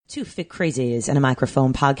Two Fit Crazies and a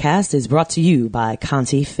Microphone podcast is brought to you by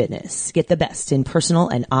Conti Fitness. Get the best in personal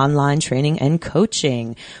and online training and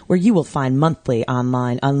coaching, where you will find monthly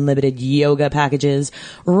online unlimited yoga packages,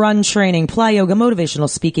 run training, play yoga, motivational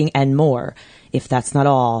speaking, and more. If that's not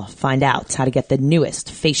all, find out how to get the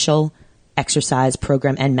newest facial exercise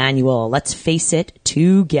program and manual. Let's face it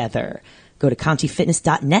together. Go to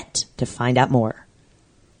contifitness.net to find out more.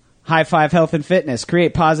 High Five Health and Fitness.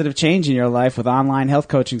 Create positive change in your life with online health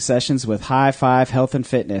coaching sessions with High Five Health and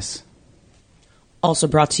Fitness. Also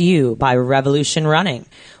brought to you by Revolution Running.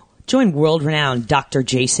 Join world-renowned Dr.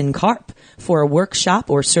 Jason Karp for a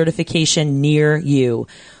workshop or certification near you.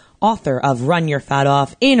 Author of Run Your Fat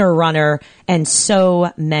Off, Inner Runner, and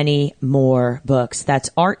so many more books.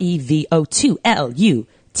 That's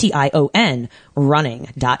REVO2LUTION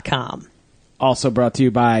running.com. Also brought to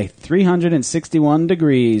you by 361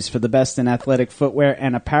 Degrees. For the best in athletic footwear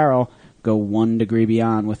and apparel, go 1 degree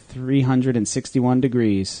beyond with 361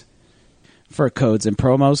 Degrees. For codes and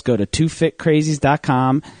promos, go to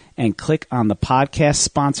twofitcrazies.com and click on the podcast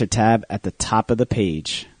sponsor tab at the top of the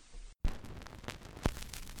page.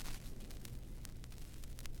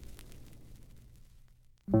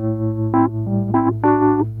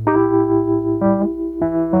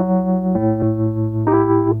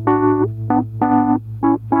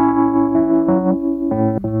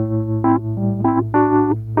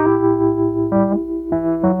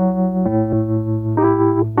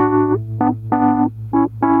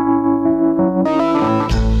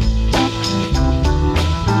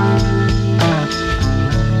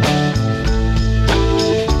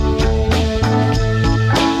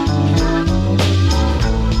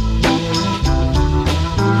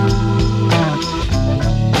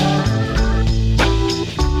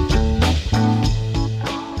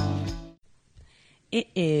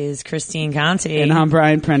 Christine Conti. And I'm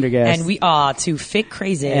Brian Prendergast. And we are Two Fit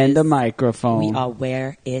Crazies. And the microphone. We are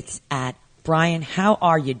where it's at. Brian, how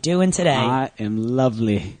are you doing today? I am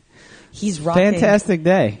lovely. He's rocking fantastic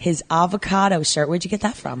day. His avocado shirt. Where'd you get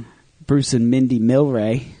that from? Bruce and Mindy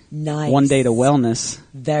Milray. Nice. One Day to Wellness.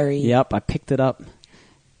 Very. Yep, I picked it up.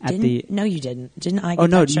 No, you didn't. Didn't I get Oh,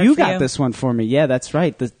 no, that shirt you for got this one for me. Yeah, that's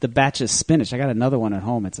right. The batch of spinach. I got another one at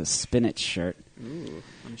home. It's a spinach shirt. Ooh,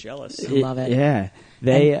 I'm jealous. I love it. Yeah.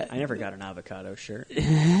 I never got an avocado shirt.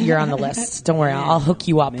 You're on the list. Don't worry. I'll hook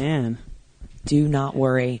you up. Man. Do not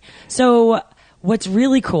worry. So what's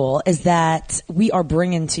really cool is that we are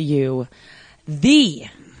bringing to you the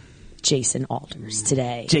Jason Alders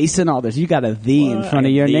today. Jason Alders. You got a "the" in front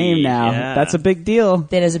of your name now. Yeah. That's a big deal.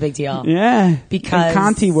 That is a big deal. Yeah. Because in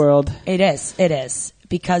Conti world. It is. It is.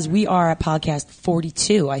 Because we are at podcast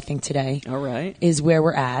 42, I think, today. All right. Is where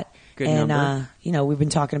we're at. Good and, number. We've been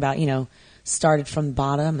talking about, started from the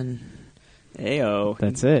bottom and Ayo.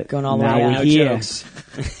 That's it. Going all the now way we're out. here.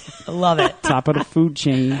 Jokes. I love it. Top of the food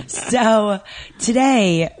chain. So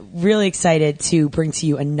today, really excited to bring to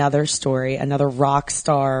you another story, another rock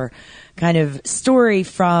star kind of story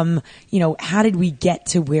from, how did we get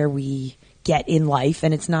to where we get in life?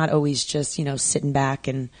 And it's not always just, sitting back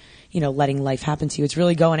and, letting life happen to you. It's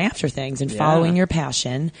really going after things and following your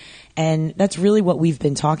passion. And that's really what we've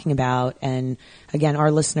been talking about. And again, our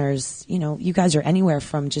listeners, you guys are anywhere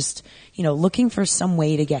from just, looking for some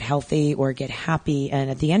way to get healthy or get happy. And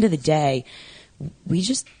at the end of the day, we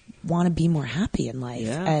just want to be more happy in life.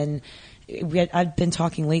 Yeah. And I've been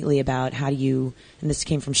talking lately about how do you, and this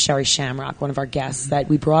came from Sherry Shamrock, one of our guests that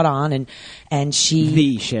we brought on, and she,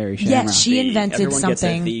 The Sherry Shamrock. yes, she invented Everyone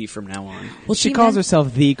something. gets a "the" from now on. Well, She calls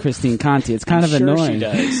herself the Christine Conti. It's kind I'm of sure annoying. she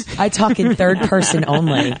does. I talk in third person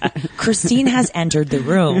only. Christine has entered the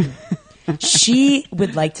room. She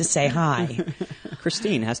would like to say hi.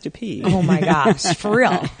 Christine has to pee. Oh my gosh, for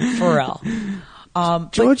real.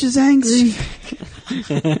 George is angry.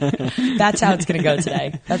 That's how it's going to go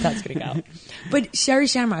today. That's how it's going to go. But Sherry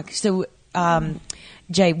Shamrock. So,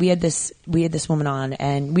 Jay, we had this woman on,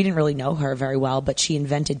 and we didn't really know her very well, but she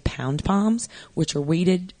invented pound poms, which are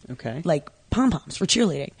weighted like pom poms for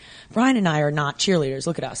cheerleading. Brian and I are not cheerleaders.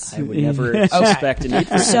 Look at us. I would never suspect a need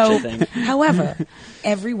for such a thing. However,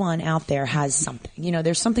 everyone out there has something.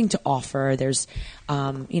 There's something to offer. There's,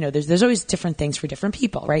 there's always different things for different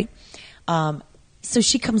people, right? So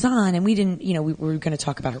she comes on, and we didn't, we were going to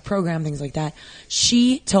talk about her program, things like that.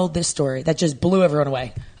 She told this story that just blew everyone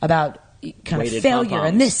away about kind Weighted of failure pom-poms.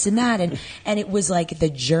 and this and that. And it was like the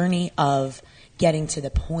journey of getting to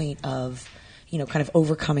the point of, kind of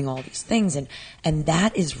overcoming all these things. And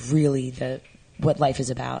that is really what life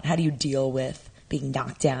is about. How do you deal with being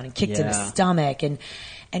knocked down and kicked in the stomach? And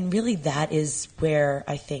really that is where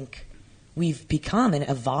I think we've become and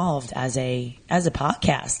evolved as a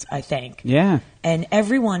podcast, I think. Yeah. And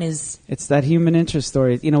everyone is... It's that human interest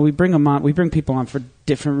story. You know, we bring people on for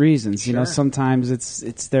different reasons. You know, sometimes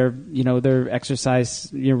it's their, their exercise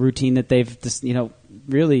routine that they've just,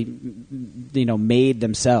 really, made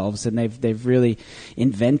themselves, and they've really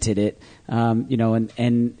invented it. And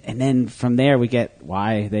then from there we get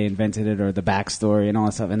why they invented it, or the backstory and all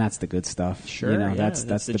that stuff, and that's the good stuff. Sure,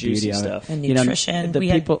 that's the beauty of stuff. it. And nutrition. The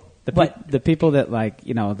people that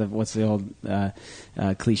what's the old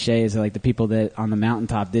cliche is like the people that on the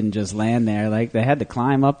mountaintop didn't just land there, like they had to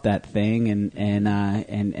climb up that thing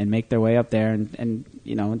and make their way up there, and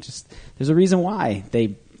just there's a reason why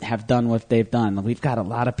they have done what they've done. We've got a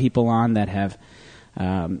lot of people on that have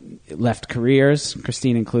left careers,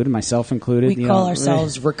 Christine included, myself included. We call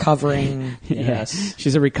ourselves recovering. Yes,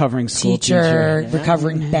 she's a recovering school teacher.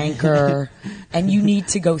 Recovering banker, and you need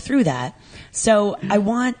to go through that. So I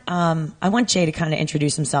want Jay to kind of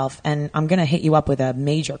introduce himself, and I'm going to hit you up with a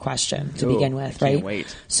major question to begin with, right? Can't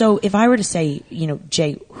wait. So if I were to say,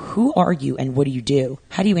 Jay, who are you and what do you do?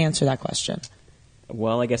 How do you answer that question?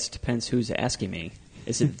 Well, I guess it depends who's asking me.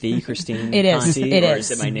 Is it the Christine It is. Conti, It or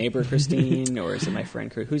is. is it my neighbor Christine, or is it my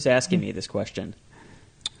friend? Who's asking me this question?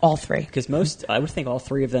 All three. Because I would think all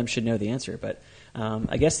three of them should know the answer, but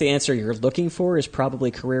I guess the answer you're looking for is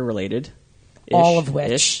probably career-related. All of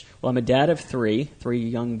which? Well, I'm a dad of three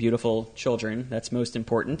young, beautiful children. That's most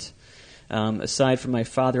important. Aside from my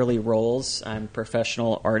fatherly roles, I'm a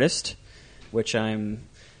professional artist, which I'm...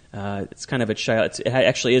 it's kind of it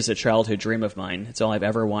actually is a childhood dream of mine. It's all I've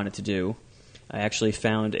ever wanted to do. I actually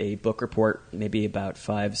found a book report maybe about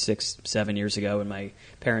 5, 6, 7 years ago in my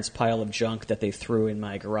parents' pile of junk that they threw in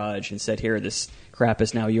my garage and said, "Here, this crap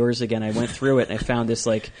is now yours again." I went through it and I found this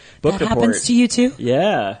book report. That happens to you too?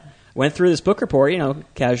 Yeah. Went through this book report,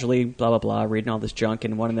 casually, blah, blah, blah, reading all this junk,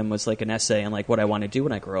 and one of them was like an essay on what I want to do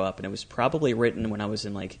when I grow up, and it was probably written when I was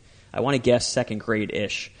in I want to guess second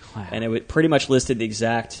grade-ish. Wow. And it pretty much listed the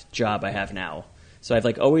exact job I have now. So I've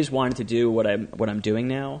always wanted to do what I'm doing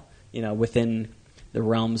now, within the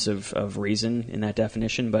realms of reason in that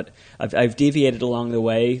definition. But I've deviated along the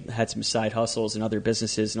way, had some side hustles and other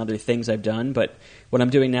businesses and other things I've done. But what I'm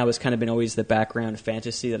doing now has kind of been always the background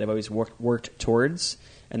fantasy that I've always worked towards.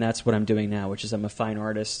 And that's what I'm doing now, which is I'm a fine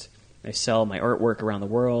artist. I sell my artwork around the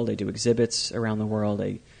world. I do exhibits around the world.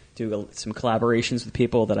 I do some collaborations with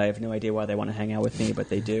people that I have no idea why they want to hang out with me, but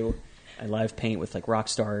they do. I live paint with rock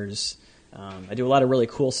stars. I do a lot of really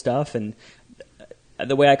cool stuff, and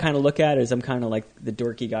the way I kind of look at it is I'm kind of like the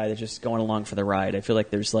dorky guy that's just going along for the ride. I feel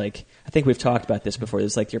like there's I think we've talked about this before.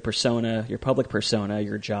 There's your persona, your public persona,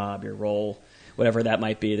 your job, your role, whatever that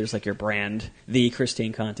might be. There's your brand. The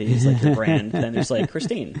Christine Conti is your brand. Then there's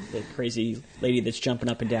Christine, the crazy lady that's jumping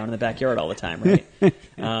up and down in the backyard all the time,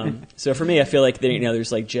 right? So for me, I feel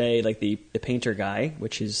there's Jay, the painter guy,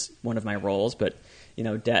 which is one of my roles, but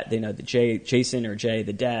dad, Jason or Jay,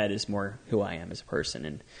 the dad, is more who I am as a person.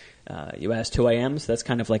 And you asked who I am, so that's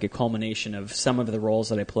kind of a culmination of some of the roles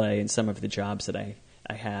that I play and some of the jobs that I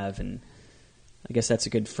have, and I guess that's a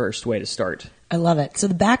good first way to start. I love it. So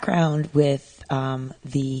the background with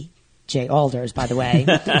the Jay Alders, by the way,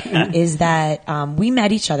 is that we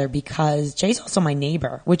met each other because Jay's also my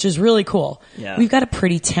neighbor, which is really cool. Yeah. We've got a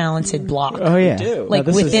pretty talented block. Oh, yeah. We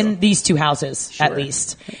do. Within these two houses, Sure. at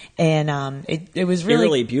least. And it was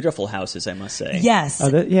really beautiful houses, I must say. Yes.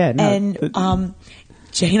 And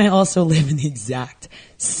Jay and I also live in the exact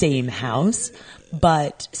same house.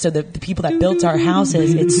 But so the people that built our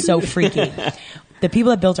houses, it's so freaky. The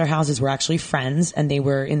people that built our houses were actually friends, and they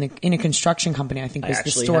were in a construction company. I think was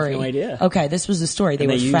the story. I have no idea. Okay, this was the story. They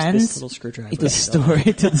were used friends. This little screwdriver. The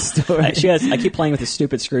story. I keep playing with this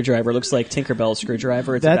stupid screwdriver. It looks like Tinkerbell's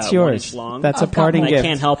screwdriver. It's That's about yours. 1 inch long. That's a parting and gift. I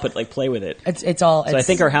can't help but play with it. It's all. So I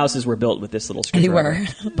think our houses were built with this little screwdriver.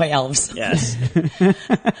 They were by elves. Yes.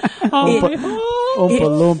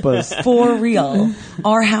 Oompa Loompas. For real,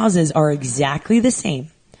 our houses are exactly the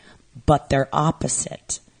same, but they're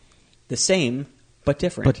opposite. The same, but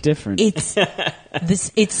different.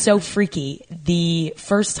 It's so freaky. The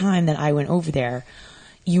first time that I went over there,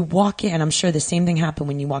 you walk in, and I'm sure the same thing happened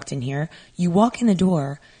when you walked in here. You walk in the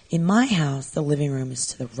door. In my house, the living room is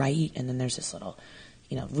to the right, and then there's this little,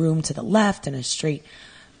 room to the left and a straight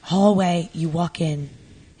hallway. You walk in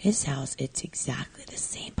his house, it's exactly the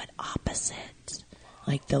same, but opposite.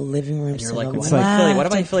 like the living room. And you're to like, the why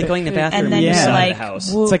do I feel like going to the bathroom and then inside you're like, the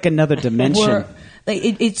house? well, It's like another dimension. we're- like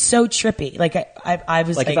it's so trippy. Like I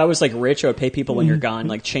was Like if I was like rich, I would pay people when you're gone,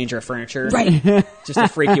 like change our furniture, Right. just to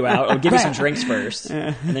freak you out. Or give you some Right. drinks first,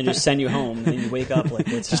 and then just send you home. And then you wake up like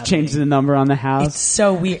what's Just happening? change the number on the it's house.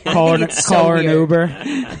 so weird. I Call think her, it's so call her an weird. Uber.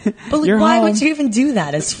 But like, You're why home. would you even do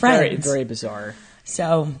that as Very, friends? very bizarre.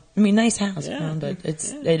 So I mean, nice house, Yeah. but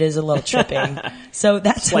it is a little trippy. So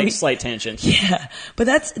that's how Slight tangent. Yeah, but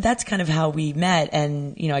that's kind of how we met,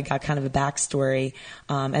 and I got kind of a backstory,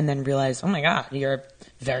 and then realized, oh my God, you're a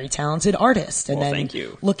very talented artist, and Well, then thank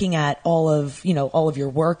you. looking at all of your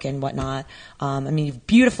work and whatnot. I mean,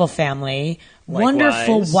 beautiful family,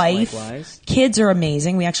 wonderful Likewise, wife, likewise. kids are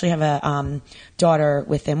amazing. We actually have a daughter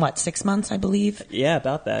within 6 months, I believe. Yeah,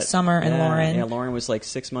 about that. Summer and Yeah, Lauren. Yeah, Lauren was like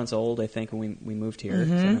 6 months old, I think, when we moved here.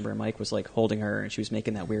 So I remember Mike was like holding her, and she was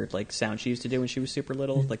making that weird like sound she used to do when she was super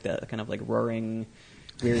little, like that kind of like roaring,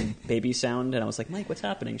 weird baby sound. And I was like, Mike, what's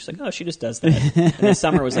happening? She's like, oh, she just does that. And then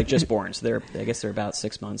Summer was like just born, so I guess they're about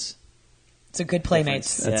 6 months. So good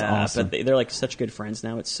playmates. That's yeah, awesome. But they're like such good friends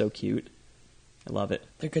now. It's so cute. I love it.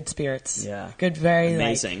 They're good spirits. Yeah. Good, very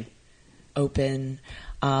Amazing. open.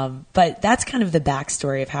 But that's kind of the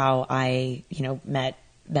backstory of how I,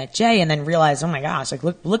 met Jay, and then realized, oh my gosh, like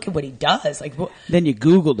look at what he does. Like, Then you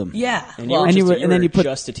Googled him. yeah, And well, you and were, you were- and then you put-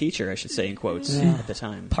 just a teacher, I should say, in quotes, at the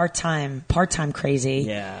time. part time crazy.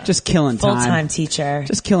 Yeah. Just killing Full time. time teacher.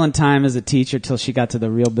 Just killing time as a teacher till she got to the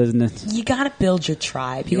real business. You got to build your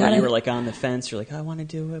tribe. You gotta, were like on the fence. You're like, I want to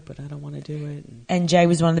do it, but I don't want to do it. and Jay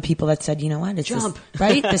was one of the people that said, you know what, it's Jump.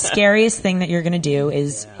 right. The scariest thing that you're going to do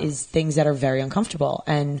is things that are very uncomfortable.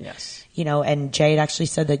 And Yes. and Jay had actually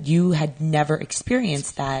said that you had never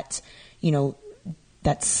experienced that,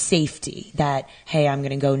 that safety, that, hey, I'm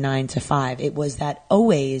going to go 9 to 5. It was that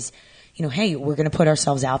always, hey, we're going to put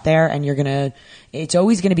ourselves out there, and it's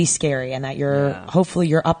always going to be scary, and that hopefully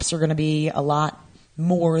your ups are going to be a lot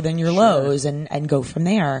more than your lows, and go from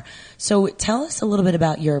there. So tell us a little bit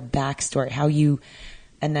about your backstory, how you,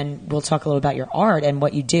 and then we'll talk a little about your art and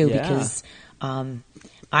what you do, Yeah. because,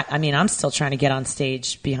 I mean, I'm still trying to get on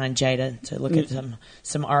stage behind Jay to look at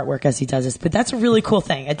some artwork as he does this, but that's a really cool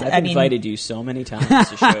thing. I've I mean, invited you so many times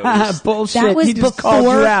to shows. Bullshit. that was he just called you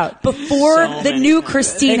out. before So the many new times.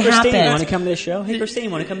 Christine Hey, Christine, happened. want to come to the show? Hey, Christine,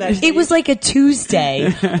 want to come back? It was like a Tuesday,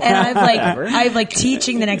 and I've like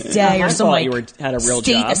teaching the next day, I or some thought like you had a real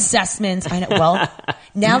state job. assessments. I know. Well,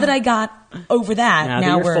 now that I got over that, Now that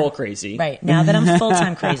you're we're full crazy. Right now that I'm full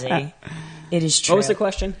time crazy, it is true. What was the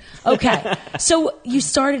question? Okay, so you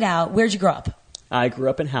started out. Where'd you grow up? I grew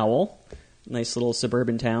up in Howell, nice little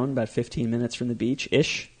suburban town, about 15 minutes from the beach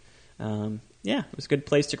ish. Yeah, it was a good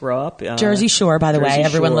place to grow up. Jersey Shore, by the way. Jersey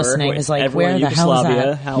Everyone Shore, listening is like, everyone where in the hell is Yugoslavia.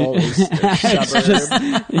 that? Howell is a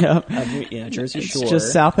suburb Yep. of Jersey It's Shore.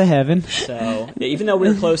 just south of heaven. So yeah, even though we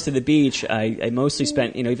were close to the beach, I mostly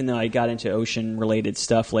spent, even though I got into ocean related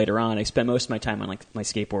stuff later on, I spent most of my time on like my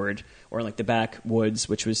skateboard or like the backwoods,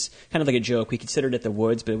 which was kind of like a joke. We considered it the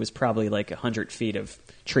woods, but it was probably like 100 feet of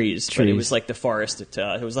trees. But it was like the forest to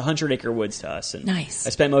us. It was the 100-acre woods to us. And Nice.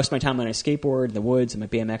 I spent most of my time on a skateboard in the woods and my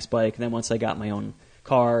BMX bike. And then once I got my own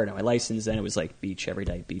car and my license, then it was like beach every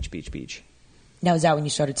day, beach. Now, is that when you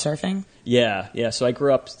started surfing? Yeah. So I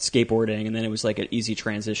grew up skateboarding, and then it was like an easy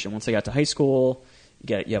transition. Once I got to high school,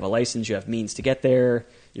 you have a license, you have means to get there.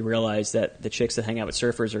 You realize that the chicks that hang out with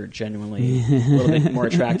surfers are genuinely a little bit more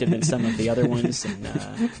attractive than some of the other ones.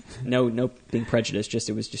 And no being prejudiced,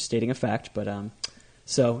 it was just stating a fact. But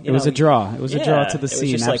so It was a draw. It was a draw to the It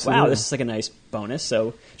scene. was just like, wow, absolutely. this is like a nice bonus.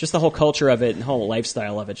 So just the whole culture of it and the whole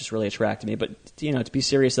lifestyle of it just really attracted me. But to be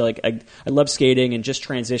serious, like I love skating, and just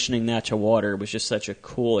transitioning that to water was just such a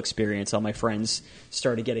cool experience. All my friends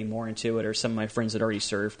started getting more into it, or some of my friends that already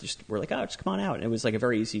surfed just were like, oh, just come on out. And it was like a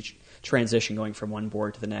very easy transition going from one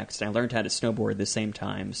board to the next. And I learned how to snowboard at the same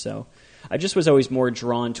time. So I just was always more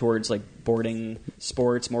drawn towards like boarding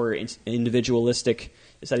sports, more individualistic.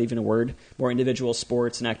 Is that even a word? More individual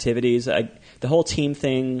sports and activities. The whole team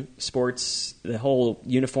thing, sports, the whole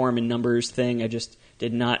uniform and numbers thing, I just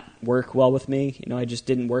did not work well with me. I just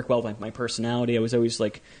didn't work well with my personality. I was always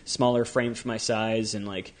like smaller framed for my size, and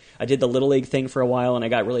like I did the little league thing for a while, and I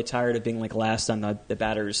got really tired of being like last on the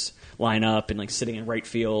batters lineup and like sitting in right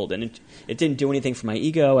field, and it didn't do anything for my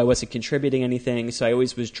ego. I wasn't contributing anything, so I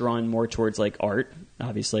always was drawn more towards like art,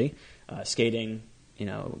 obviously, skating,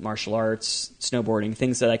 martial arts, snowboarding,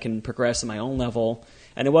 things that I can progress at my own level.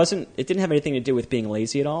 And it didn't have anything to do with being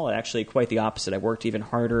lazy at all. Actually, quite the opposite. I worked even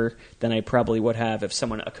harder than I probably would have if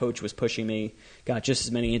a coach was pushing me, got just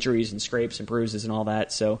as many injuries and scrapes and bruises and all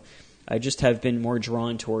that. So I just have been more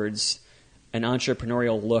drawn towards an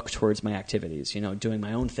entrepreneurial look towards my activities, doing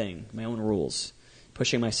my own thing, my own rules,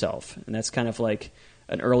 pushing myself. And that's kind of like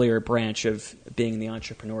an earlier branch of being the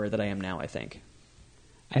entrepreneur that I am now, I think.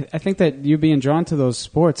 I think that you being drawn to those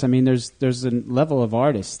sports, I mean, there's a level of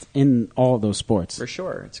artist in all of those sports. For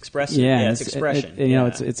sure. It's expressive. Yeah, it's expression.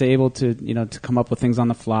 It's able to, to come up with things on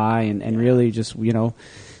the fly and really just, and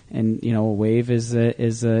a wave is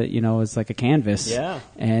like a canvas. Yeah.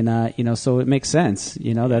 And so it makes sense.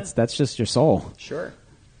 That's just your soul. Sure.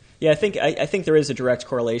 Yeah, I think there is a direct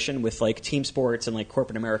correlation with like team sports and like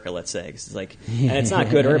corporate America, let's say. 'Cause it's like, and it's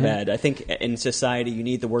not good or bad. I think in society you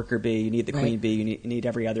need the worker bee, you need the queen bee, you need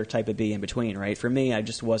every other type of bee in between, right? For me, I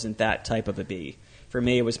just wasn't that type of a bee. For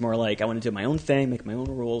me, it was more like I want to do my own thing, make my own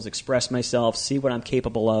rules, express myself, see what I'm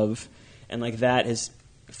capable of, and like that is,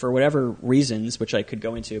 for whatever reasons, which I could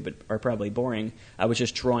go into but are probably boring, I was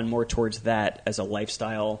just drawn more towards that as a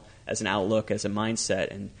lifestyle, as an outlook, as a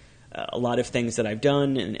mindset, and a lot of things that I've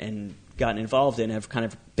done and gotten involved in have kind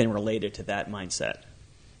of been related to that mindset.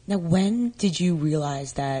 Now, when did you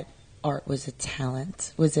realize that art was a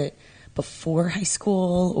talent? Was it before high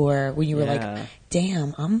school, or when you were like,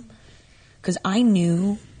 damn, because I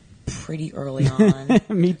knew pretty early on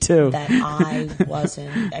Me too. that I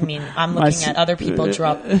wasn't. I mean, I'm looking at other people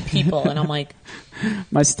draw people, and I'm like,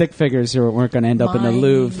 my stick figures weren't going to end up in the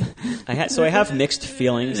Louvre. I have mixed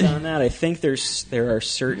feelings on that. I think there are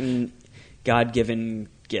certain God-given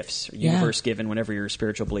gifts, or universe-given, whatever your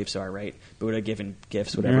spiritual beliefs are, right? Buddha-given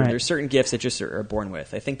gifts, whatever. Right. There's certain gifts that just are born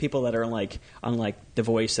with. I think people that are on The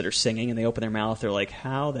Voice that are singing and they open their mouth, they're like,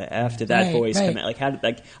 how the F did that voice come out?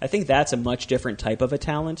 I think that's a much different type of a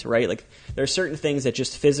talent, right? Like, there are certain things that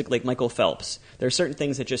just physically, like Michael Phelps, there are certain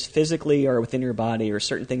things that just physically are within your body, or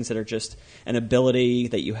certain things that are just an ability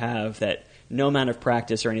that you have that no amount of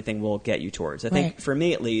practice or anything will get you towards. I think, for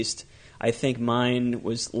me at least, I think mine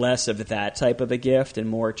was less of that type of a gift and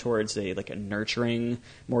more towards a nurturing,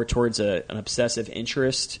 more towards an obsessive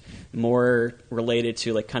interest, more related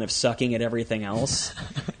to like kind of sucking at everything else.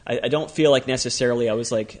 I don't feel like necessarily I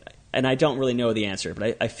was like, and I don't really know the answer,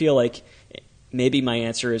 but I feel like maybe my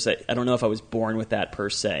answer is that I don't know if I was born with that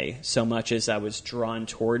per se, so much as I was drawn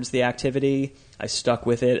towards the activity. I stuck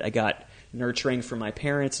with it. I got nurturing from my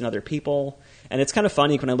parents and other people. And it's kind of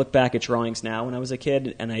funny when I look back at drawings now when I was a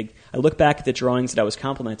kid, and I look back at the drawings that I was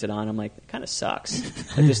complimented on, I'm like, it kind of sucks.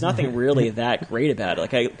 Like, there's nothing really that great about it.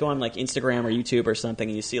 Like, I go on like Instagram or YouTube or something,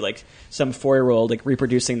 and you see like some 4-year-old like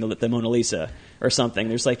reproducing the Mona Lisa or something.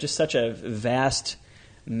 There's like just such a vast,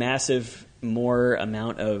 massive more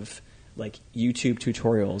amount of like YouTube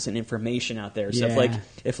tutorials and information out there. So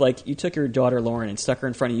if you took your daughter Lauren and stuck her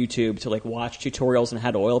in front of YouTube to like watch tutorials on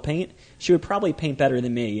how to oil paint, she would probably paint better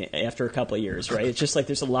than me after a couple of years, right? It's just like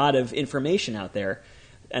there's a lot of information out there.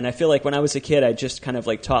 And I feel like when I was a kid, I just kind of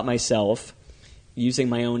like taught myself using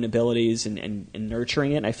my own abilities and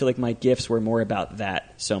nurturing it. And I feel like my gifts were more about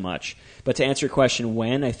that so much. But to answer your question,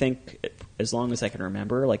 when, I think as long as I can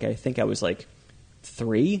remember, like I think I was like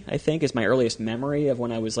 3, I think, is my earliest memory of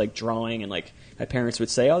when I was like drawing, and like my parents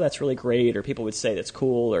would say, oh, that's really great, or people would say that's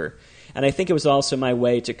cool, and I think it was also my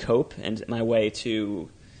way to cope and my way to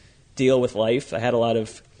deal with life. I had a lot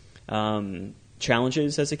of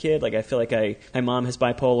challenges as a kid. Like I feel like my mom has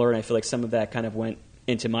bipolar, and I feel like some of that kind of went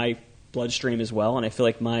into my bloodstream as well. And I feel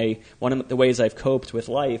like one of the ways I've coped with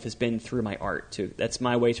life has been through my art too. That's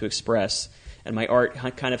my way to express. And my art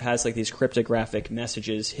kind of has like these cryptographic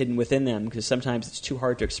messages hidden within them, because sometimes it's too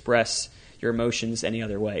hard to express your emotions any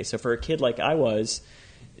other way. So for a kid like I was,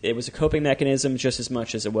 it was a coping mechanism just as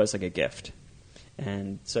much as it was like a gift.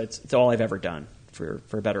 And so it's all I've ever done, for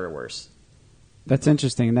better or worse. That's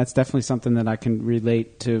interesting. And that's definitely something that I can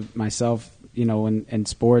relate to myself, in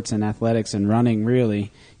sports and athletics and running,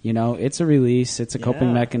 really. It's a release. It's a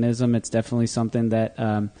coping mechanism. It's definitely something that...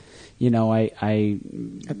 a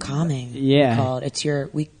calming. Yeah, called. It's your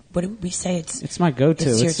what do we say? It's my go-to.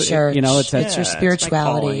 It's your church. It's your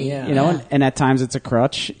spirituality. And at times it's a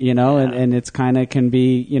crutch. And it's kind of can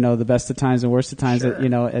be the best of times and worst of times.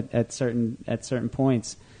 Sure. At certain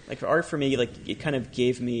points. Like art for me, like it kind of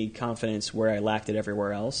gave me confidence where I lacked it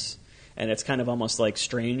everywhere else, and it's kind of almost like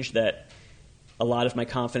strange that a lot of my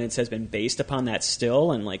confidence has been based upon that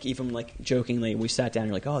still, and like even like jokingly we sat down and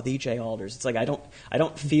you're like, oh, the E.J. Alders. It's like I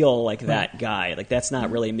don't feel like that guy. Like that's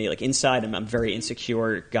not really me. Like inside I'm very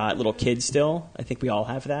insecure, little kid still. I think we all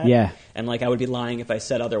have that. Yeah. And like I would be lying if I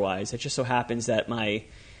said otherwise. It just so happens that my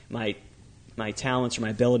talents or my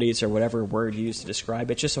abilities or whatever word you use to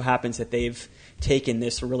describe it, just so happens that they've taken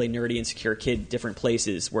this really nerdy, insecure kid different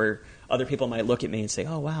places where other people might look at me and say,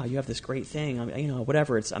 oh, wow, you have this great thing. I'm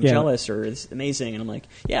jealous, or it's amazing. And I'm like,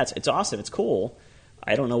 yeah, it's awesome. It's cool.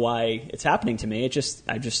 I don't know why it's happening to me. I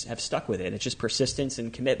just have stuck with it. It's just persistence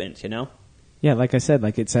and commitment, you know? Yeah, like I said,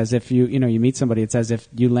 like it's as if you meet somebody. It's as if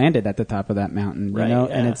you landed at the top of that mountain, Right, you know,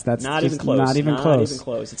 yeah. and that's not just even close. not even close. Not even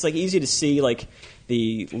close. It's like easy to see like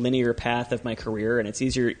the linear path of my career, and it's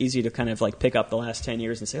easy to kind of like pick up the last 10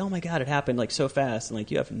 years and say, oh my God, it happened like so fast, and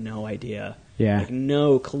like you have no idea, like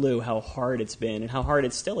no clue how hard it's been and how hard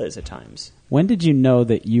it still is at times. When did you know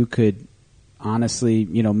that you could honestly,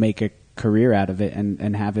 make a career out of it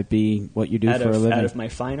and have it be what you do for a living? Out of my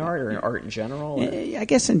fine art or art in general? Or? I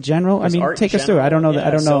guess in general. I mean, take us through it. I don't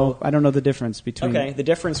know. I don't know the difference between. Okay, the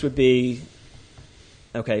difference would be.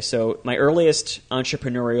 Okay, so my earliest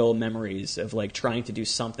entrepreneurial memories of like trying to do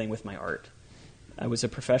something with my art. I was a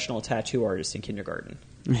professional tattoo artist in kindergarten,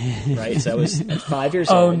 right? So I was at 5 years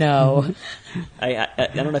old. Oh no! I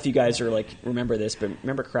don't know if you guys are like remember this, but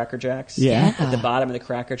remember Cracker Jacks? Yeah. At the bottom of the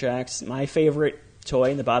Cracker Jacks, my favorite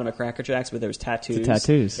toy in the bottom of Cracker Jacks were those tattoos. The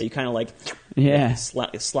tattoos. That you kind of like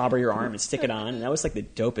slobber your arm and stick it on, and that was like the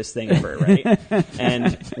dopest thing ever, right?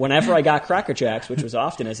 And whenever I got Cracker Jacks, which was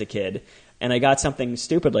often as a kid, and I got something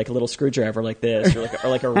stupid like a little screwdriver like this, or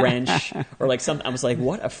like a wrench, or like something, I was like,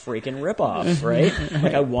 what a freaking ripoff, right?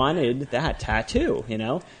 Like I wanted that tattoo, you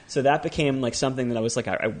know? So that became like something that I was like,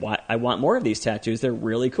 I want more of these tattoos. They're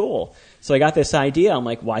really cool. So I got this idea. I'm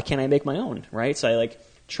like, why can't I make my own, right? So I like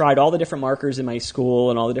tried all the different markers in my school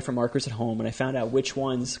and all the different markers at home, and I found out which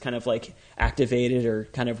ones kind of like activated or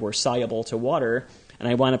kind of were soluble to water, and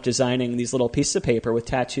I wound up designing these little pieces of paper with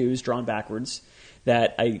tattoos drawn backwards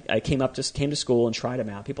that I came to school and tried them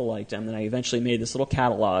out. People liked them, and I eventually made this little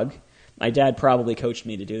catalog. My dad probably coached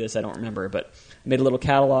me to do this. I don't remember, but I made a little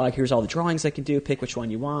catalog. Here's all the drawings I can do. Pick which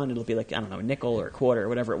one you want. It'll be like, I don't know, a nickel or a quarter or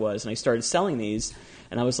whatever it was. And I started selling these,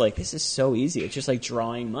 and I was like, this is so easy. It's just like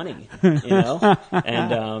drawing money, you know?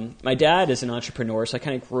 And my dad is an entrepreneur, so I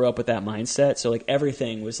kind of grew up with that mindset. So like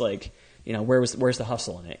everything was like, you know, where's the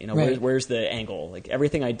hustle in it? You know, right. where's the angle? Like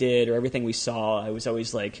everything I did or everything we saw, I was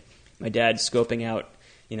always like, my dad scoping out,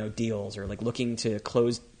 you know, deals or like looking to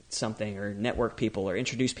close something or network people or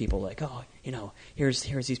introduce people, like, oh, you know, here's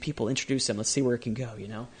these people, introduce them, let's see where it can go, you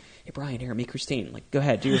know. Hey, Brian, here, meet Christine, like, go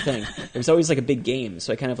ahead, do your thing. It was always like a big game,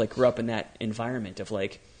 so I kind of like grew up in that environment of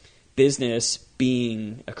like business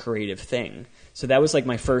being a creative thing. So that was like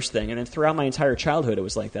my first thing, and then throughout my entire childhood it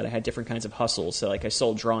was like that. I had different kinds of hustles. So like I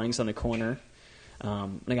sold drawings on the corner.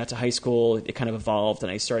 When I got to high school, it kind of evolved,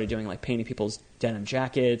 and I started doing like painting people's denim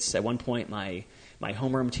jackets. At one point, my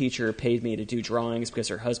homeroom teacher paid me to do drawings because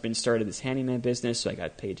her husband started this handyman business, so I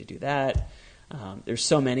got paid to do that. There's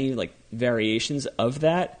so many like variations of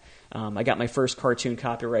that. I got my first cartoon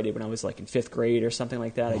copyrighted when I was like in 5th grade or something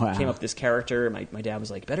like that. I came up with this character. My dad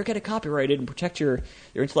was like, better get it copyrighted and protect your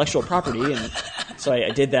intellectual property. And so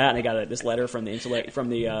I did that, and I got this letter from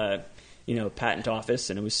the patent office,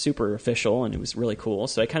 and it was super official, and it was really cool.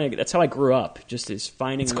 So that's how I grew up, just as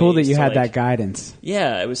finding It's cool that you had like, that guidance.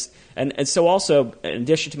 Yeah, it was, and so also in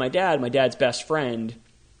addition to my dad's best friend,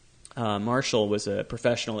 Marshall, was a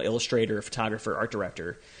professional illustrator, photographer, art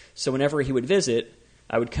director. So whenever he would visit,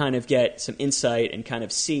 I would kind of get some insight and kind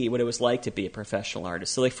of see what it was like to be a professional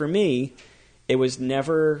artist. So like for me, it was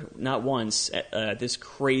never, not once, this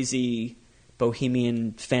crazy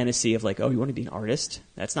bohemian fantasy of like, oh, you want to be an artist?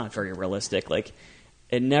 That's not very realistic. Like,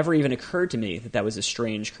 it never even occurred to me that was a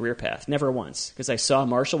strange career path. Never once. Because I saw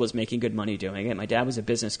Marshall was making good money doing it. My dad was a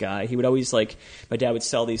business guy. He would always my dad would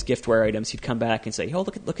sell these giftware items. He'd come back and say, oh,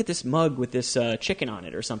 look at this mug with this chicken on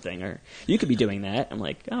it or something. Or you could be doing that. I'm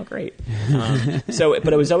like, oh, great.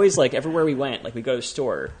 But it was always like everywhere we went, like we go to a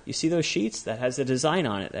store, you see those sheets? That has a design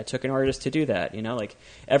on it. That took an artist to do that. You know, like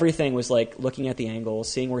everything was like looking at the angle,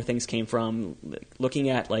 seeing where things came from, looking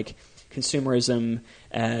at like consumerism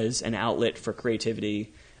as an outlet for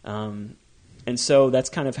creativity. And so that's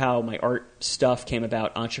kind of how my art stuff came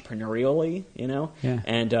about entrepreneurially, you know? Yeah.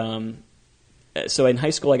 And so in high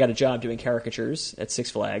school I got a job doing caricatures at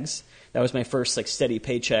Six Flags. That was my first like steady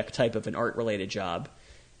paycheck type of an art-related job.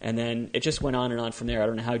 And then it just went on and on from there. I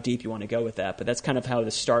don't know how deep you want to go with that, but that's kind of how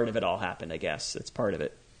the start of it all happened, I guess. It's part of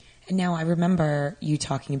it. And now I remember you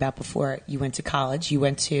talking about before you went to college. You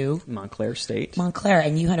went to Montclair State. Montclair,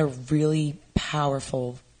 and you had a really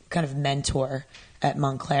powerful kind of mentor at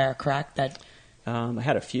Montclair, correct? That I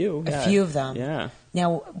had a few. A few of them. Yeah.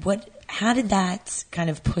 Now, how did that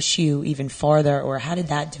kind of push you even farther, or how did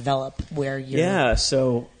that develop where you're... Yeah,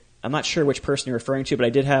 so I'm not sure which person you're referring to, but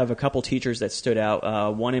I did have a couple teachers that stood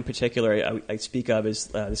out. One in particular I speak of is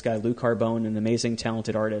this guy, Lou Carbone, an amazing,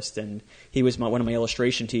 talented artist, and he was one of my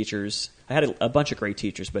illustration teachers. I had a bunch of great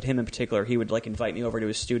teachers, but him in particular, he would like invite me over to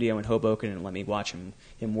his studio in Hoboken and let me watch him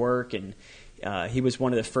work, and he was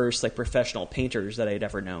one of the first like professional painters that I had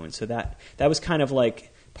ever known. So that was kind of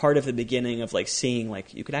like part of the beginning of like seeing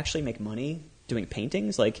like you could actually make money doing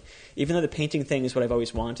paintings. Like even though the painting thing is what I've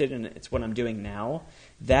always wanted and it's what I'm doing now,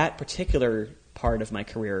 that particular part of my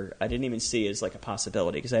career I didn't even see as like a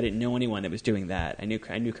possibility because I didn't know anyone that was doing that. I knew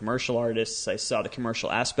commercial artists. I saw the commercial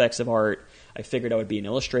aspects of art. I figured I would be an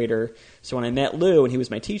illustrator. So when I met Lou and he was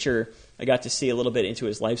my teacher, I got to see a little bit into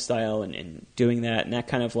his lifestyle and doing that, and that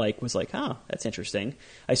kind of like was like, oh, that's interesting.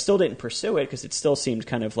 I still didn't pursue it because it still seemed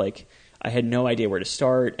kind of like I had no idea where to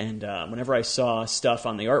start, and whenever I saw stuff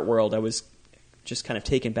on the art world, I was just kind of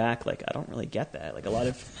taken back, like, I don't really get that. Like, a lot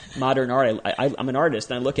of modern art, I'm an artist,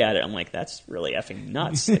 and I look at it, I'm like, that's really effing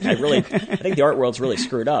nuts. Like, I think the art world's really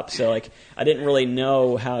screwed up. So, like, I didn't really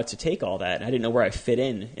know how to take all that. I didn't know where I fit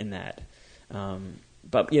in that.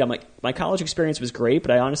 But, you know, my college experience was great, but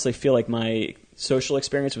I honestly feel like my social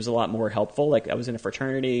experience was a lot more helpful. Like, I was in a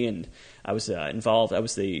fraternity, and I was involved. I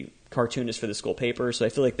was the cartoonist for the school paper, so I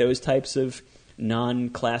feel like those types of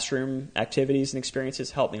non-classroom activities and experiences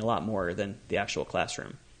helped me a lot more than the actual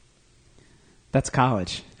classroom. That's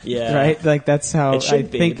college. Yeah. Right? Like, that's how it should I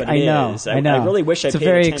think. But I know. I really wish I paid attention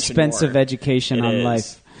more. It's a very expensive education on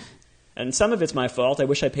life. And some of it's my fault. I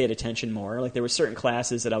wish I paid attention more. Like, there were certain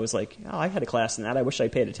classes that I was like, oh, I had a class in that. I wish I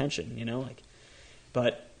paid attention, you know? Like,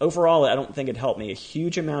 but overall, I don't think it helped me a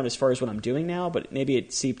huge amount as far as what I'm doing now, but maybe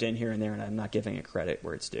it seeped in here and there, and I'm not giving it credit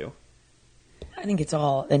where it's due. I think it's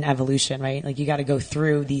all an evolution, right? Like you got to go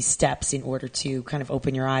through these steps in order to kind of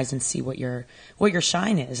open your eyes and see what your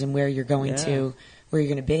shine is and where you're going to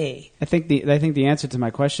be. I think the answer to my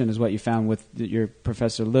question is what you found with your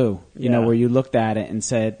Professor Lou. You know, where you looked at it and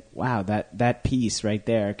said, "Wow, that piece right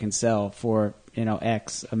there can sell for, you know,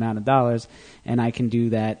 X amount of dollars, and I can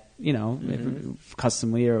do that, you know,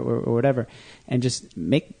 customly or whatever, and just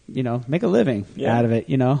make a living out of it."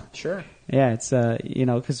 You know, sure. Yeah, it's you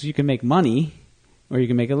know, because you can make money. Or you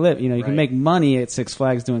can make a live. You know, you can make money at Six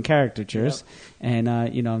Flags doing caricatures,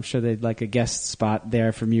 and you know, I'm sure they'd like a guest spot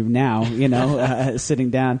there from you now. You know, sitting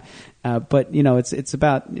down. But you know, it's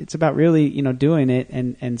about really, you know, doing it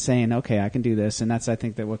and saying, okay, I can do this. And that's, I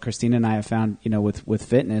think, that what Christina and I have found. You know, with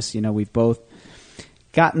fitness, you know, we've both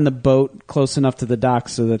gotten the boat close enough to the dock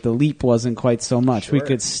so that the leap wasn't quite so much. Sure. We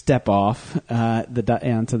could step off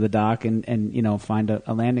onto the dock and you know, find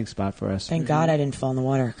a landing spot for us. Thank God I didn't fall in the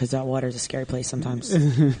water, because that water is a scary place sometimes.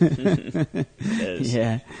 It is.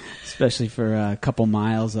 Yeah, especially for a couple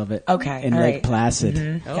miles of it. Okay, in Lake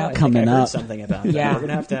Placid coming I heard up. something about that. Yeah. We're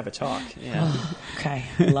gonna have to have a talk. Yeah. Okay,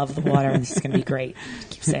 I love the water, and this is going to be great. I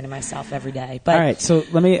keep saying to myself every day. But all right, so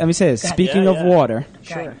let me say this. Speaking of water,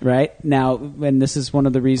 sure. Right now, and this is one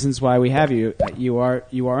of the reasons why we have you. You are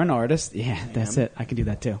an artist. Yeah, that's it. I can do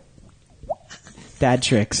that too. Dad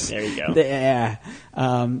tricks. There you go. Yeah.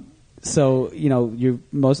 So you know,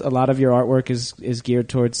 a lot of your artwork is geared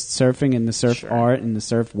towards surfing and the surf art and the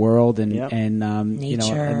surf world and nature. You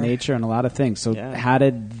know, and nature and a lot of things. So how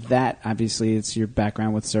did that? Obviously, it's your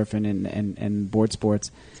background with surfing and board sports.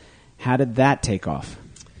 How did that take off?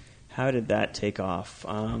 How did that take off?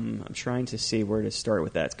 I'm trying to see where to start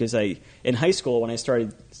with that, because in high school when I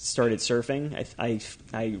started surfing,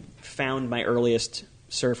 I found my earliest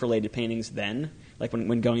surf related paintings then. Like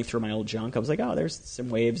when going through my old junk, I was like, oh, there's some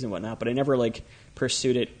waves and whatnot, but I never like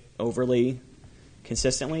pursued it overly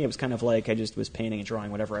consistently. It was kind of like I just was painting and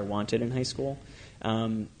drawing whatever I wanted in high school.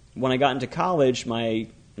 When I got into college, my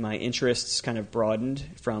interests kind of broadened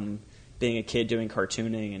from being a kid doing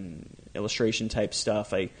cartooning and illustration type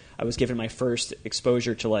stuff. I was given my first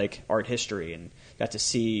exposure to like art history and got to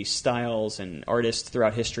see styles and artists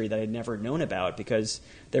throughout history that I'd never known about because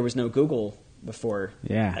there was no Google before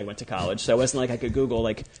I went to college. So it wasn't like I could Google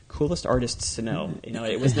like coolest artists to know. You know,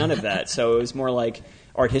 it was none of that. So it was more like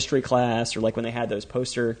art history class, or like when they had those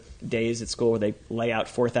poster days at school where they lay out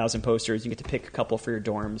 4,000 posters. You get to pick a couple for your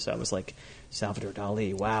dorms. So I was like Salvador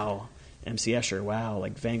Dali, wow. MC Escher, wow,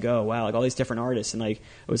 like Van Gogh, wow, like all these different artists. And like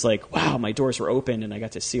it was like, wow, my doors were open and I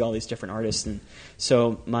got to see all these different artists. And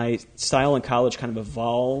so my style in college kind of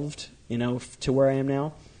evolved, you know, to where I am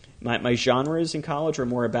now. My genres in college were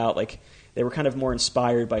more about like, they were kind of more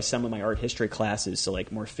inspired by some of my art history classes, so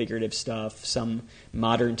like more figurative stuff, some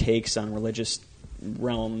modern takes on religious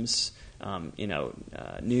realms, you know,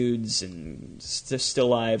 nudes and still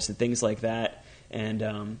lives and things like that.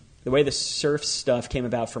 And the way the surf stuff came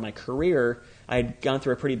about for my career, I had gone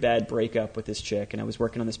through a pretty bad breakup with this chick, and I was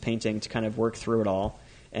working on this painting to kind of work through it all.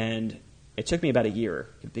 And it took me about a year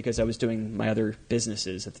because I was doing my other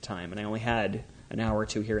businesses at the time, and I only had an hour or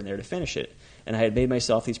two here and there to finish it. And I had made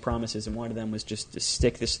myself these promises, and one of them was just to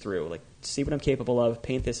stick this through, like see what I'm capable of,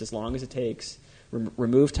 paint this as long as it takes,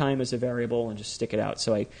 remove time as a variable and just stick it out.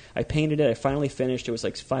 So I painted it. I finally finished. It was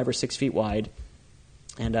like 5 or 6 feet wide.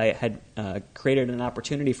 And I had created an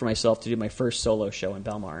opportunity for myself to do my first solo show in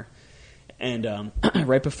Belmar. And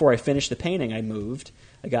right before I finished the painting, I moved.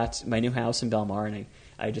 I got my new house in Belmar, and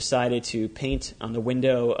I decided to paint on the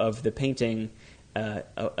window of the painting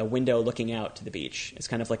a window looking out to the beach. It's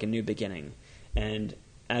kind of like a new beginning. And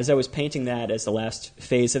as I was painting that as the last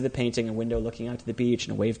phase of the painting, a window looking out to the beach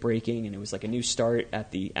and a wave breaking, and it was like a new start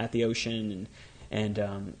at the ocean. And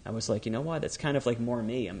I was like, you know what? That's kind of like more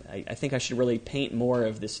me. I think I should really paint more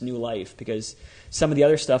of this new life, because some of the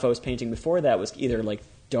other stuff I was painting before that was either like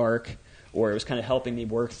dark or it was kind of helping me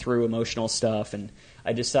work through emotional stuff. And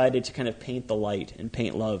I decided to kind of paint the light and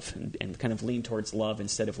paint love and kind of lean towards love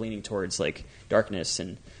instead of leaning towards like darkness.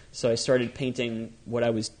 And so I started painting what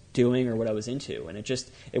I was doing or what I was into. And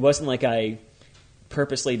it wasn't like I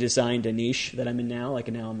purposely designed a niche that I'm in now. Like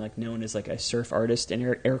now I'm like known as like a surf artist in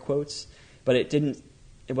air quotes. But it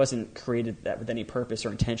wasn't created that with any purpose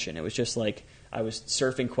or intention. It was just like I was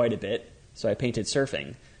surfing quite a bit, so I painted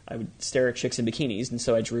surfing. I would stare at chicks in bikinis, and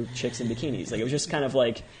so I drew chicks in bikinis. Like it was just kind of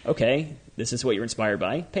like, okay, this is what you're inspired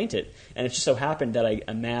by, paint it. And it just so happened that I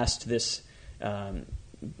amassed this,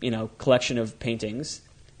 collection of paintings,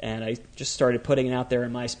 and I just started putting it out there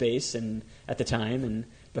in MySpace and at the time, and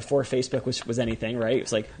before Facebook was anything, right? It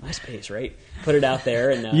was like MySpace, right? Put it out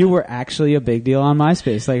there, and you were actually a big deal on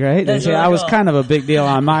MySpace, like, right? That's really I was cool. kind of a big deal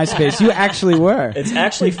on MySpace. You actually were. It's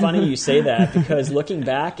actually funny you say that, because looking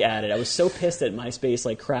back at it, I was so pissed that MySpace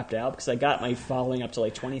like crapped out, because I got my following up to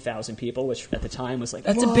like 20,000 people, which at the time was like,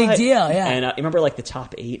 That's what? a big deal, yeah. And I remember like the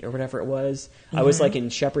top 8 or whatever it was. Mm-hmm. I was like in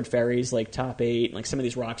Shepard Fairey's like top 8, and like some of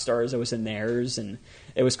these rock stars, I was in theirs, and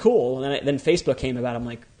it was cool. And then Facebook came about. I'm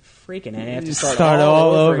like, freaking I have to start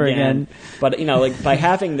all over again. But like by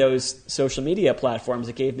having those social media platforms,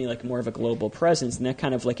 it gave me like more of a global presence, and that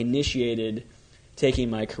kind of like initiated taking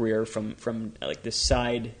my career from like this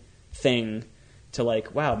side thing to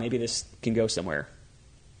like, wow, maybe this can go somewhere.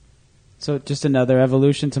 So just another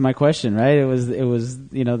evolution to my question, right? It was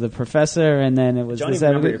the professor, and then it was. Don't this even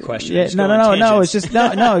remember your question. Yeah, no. It's just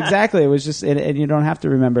no, exactly. It was just, and you don't have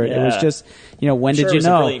to remember it. Yeah. It was just, when Sure, did you it was a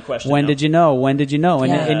know? brilliant question, When though. did you know? When did you know?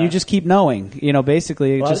 And Yeah. and you just keep knowing.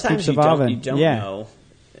 Basically, it A lot just of times keeps evolving. You don't know.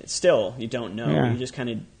 Still, you don't know. Yeah. You just kind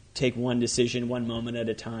of take one decision, one moment at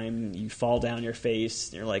a time. You fall down your face,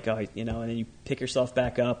 and you're like, oh, and then you pick yourself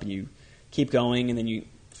back up, and you keep going, and then you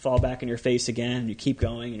fall back in your face again, and you keep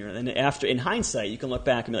going, and then after, in hindsight, you can look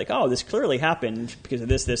back and be like, oh, this clearly happened because of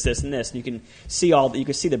this, and this, and you can see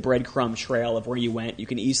the breadcrumb trail of where you went. You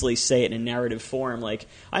can easily say it in a narrative form, like,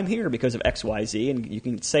 I'm here because of X, Y, Z, and you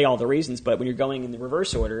can say all the reasons, but when you're going in the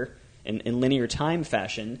reverse order, in linear time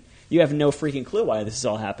fashion, you have no freaking clue why this is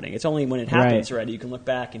all happening. It's only when it happens already you can look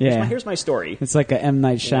back and here's my story. It's like a M.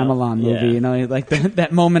 Night Shyamalan movie, Yeah. like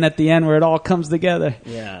that moment at the end where it all comes together.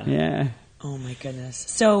 Yeah. Yeah. Oh my goodness.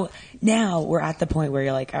 So now we're at the point where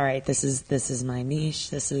you're like, all right, this is my niche.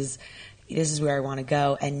 This is where I want to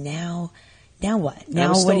go. And now what? Now I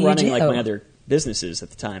was what still do running you do? like my other businesses at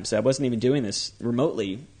the time, so I wasn't even doing this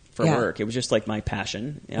remotely for Yeah. work. It was just like my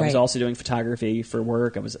passion. I was Right. also doing photography for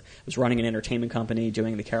work. I was running an entertainment company,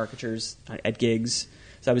 doing the caricatures at gigs.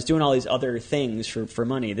 So I was doing all these other things for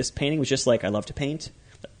money. This painting was just like, I love to paint.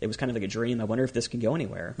 It was kind of like a dream. I wonder if this can go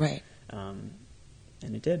anywhere. Right. And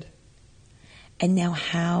it did. And now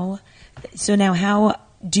how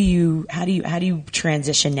do you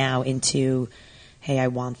transition now into, hey, I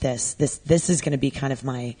want this. This is going to be kind of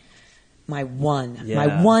my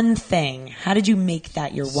one thing. How did you make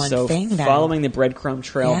that your one thing then? Following the breadcrumb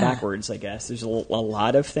trail Yeah. backwards, I guess. There's a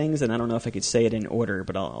lot of things, and I don't know if I could say it in order,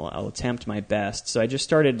 but I'll attempt my best. So I just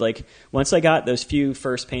started, like, once I got those few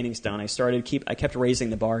first paintings done, I kept raising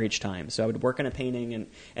the bar each time. So I would work on a painting,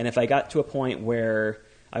 and if I got to a point where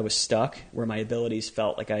I was stuck, where my abilities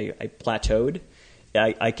felt like I plateaued,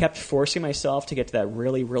 I kept forcing myself to get to that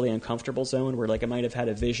really, really uncomfortable zone where, like, I might have had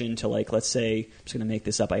a vision to, like, let's say, I'm just going to make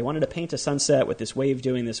this up. I wanted to paint a sunset with this wave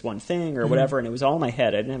doing this one thing or whatever, and it was all in my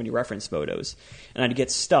head. I didn't have any reference photos. And I'd get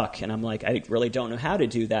stuck, and I'm like, I really don't know how to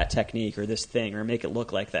do that technique or this thing or make it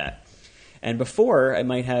look like that. And before, I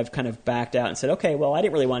might have kind of backed out and said, okay, well, I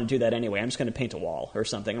didn't really want to do that anyway. I'm just going to paint a wall or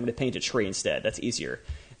something. I'm going to paint a tree instead. That's easier.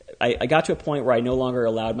 I got to a point where I no longer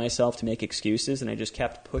allowed myself to make excuses, and I just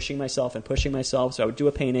kept pushing myself. So I would do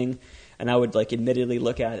a painting, and I would, like, admittedly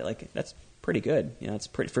look at it like, that's pretty good. It's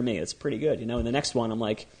pretty, for me, it's pretty good. And the next one, I'm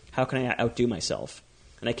like, how can I outdo myself?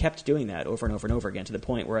 And I kept doing that over and over and over again to the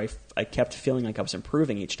point where I kept feeling like I was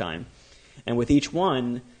improving each time. And with each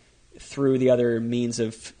one, through the other means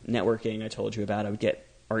of networking I told you about, I would get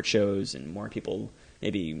art shows and more people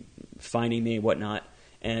maybe finding me and whatnot.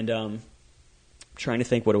 And trying to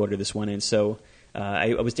think what order this one in. So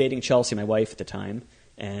I was dating Chelsea, my wife at the time,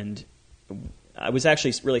 and I was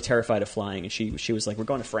actually really terrified of flying, and she was like, "We're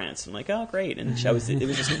going to France." I'm like, "Oh, great!" And it was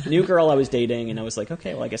this new girl I was dating, and I was like,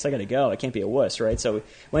 "Okay, well, I guess I got to go. I can't be a wuss, right?" So we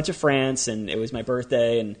went to France, and it was my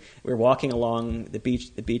birthday, and we were walking along the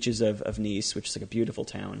beaches of Nice, which is like a beautiful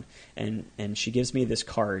town, and she gives me this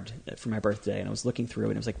card for my birthday, and I was looking through it,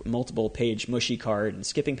 and it was like multiple page mushy card, and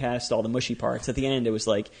skipping past all the mushy parts. At the end, it was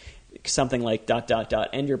like something like ...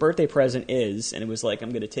 and your birthday present is, and it was like,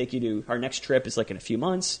 I'm going to take you to, our next trip is like in a few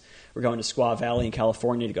months. We're going to Squaw Valley in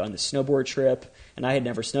California to go on the snowboard trip. And I had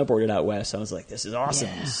never snowboarded out west. So I was like, this is awesome.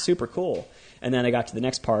 Yeah. This is super cool. And then I got to the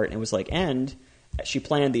next part, and it was like, and she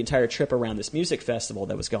planned the entire trip around this music festival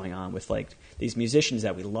that was going on with like these musicians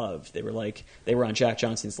that we loved. They were on Jack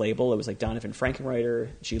Johnson's label. It was like Donovan Frankenreiter,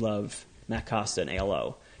 G-Love, Matt Costa, and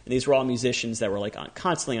ALO. And these were all musicians that were like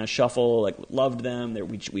constantly on shuffle, like loved them.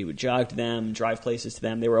 We would jog to them, drive places to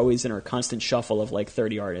them. They were always in our constant shuffle of like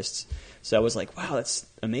 30 artists. So I was like, wow, that's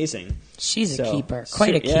amazing. She's a keeper,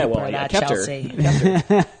 quite a keeper. Yeah, well, that kept Chelsea. Her. Kept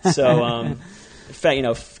her. So,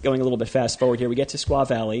 going a little bit fast forward here, we get to Squaw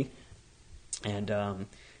Valley, and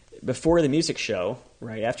before the music show,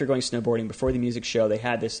 right after going snowboarding, before the music show, they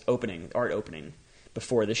had this art opening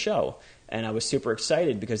before the show. And I was super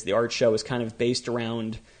excited because the art show was kind of based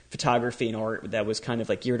around photography and art that was kind of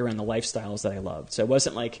like geared around the lifestyles that I loved. So it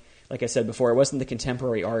wasn't like I said before, it wasn't the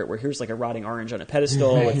contemporary art where here's like a rotting orange on a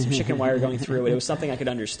pedestal with some chicken wire going through it. It was something I could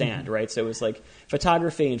understand, right? So it was like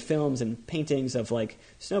photography and films and paintings of like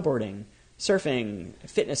snowboarding, surfing,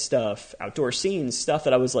 fitness stuff, outdoor scenes, stuff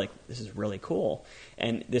that I was like, this is really cool.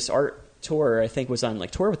 And this art tour, I think, was on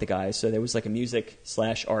like tour with the guys. So there was like a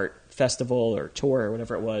music/art festival or tour or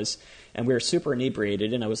whatever it was. And we were super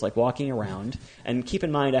inebriated, and I was like walking around. And keep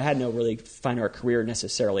in mind, I had no really fine art career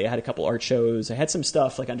necessarily. I had a couple art shows. I had some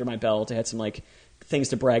stuff like under my belt. I had some like things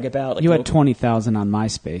to brag about. Like you had 20,000 on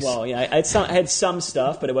MySpace. Well, yeah, I had some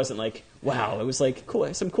stuff, but it wasn't like, wow. It was like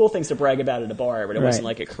cool, some cool things to brag about at a bar, but it wasn't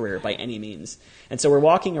like a career by any means. And so we're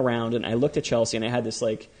walking around, and I looked at Chelsea, and I had this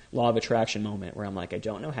like law of attraction moment where I'm like, I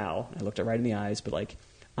don't know how. I looked her right in the eyes, but like,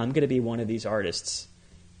 I'm going to be one of these artists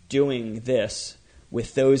doing this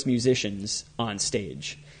with those musicians on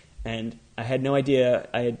stage. And I had no idea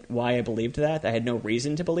why I believed that. I had no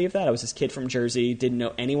reason to believe that. I was this kid from Jersey, didn't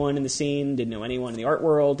know anyone in the scene, didn't know anyone in the art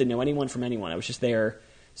world, didn't know anyone from anyone. I was just there,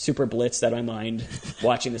 super blitzed out of my mind,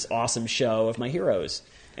 watching this awesome show of my heroes.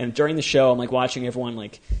 And during the show, I'm like watching everyone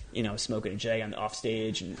like, smoking a J on the off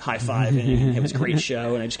stage and high-fiving. It was a great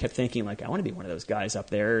show, and I just kept thinking like, I want to be one of those guys up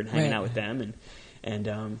there and hanging out with them.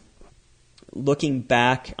 And looking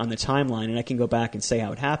back on the timeline, and I can go back and say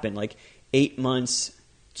how it happened, like 8 months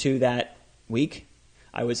to that week,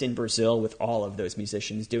 I was in Brazil with all of those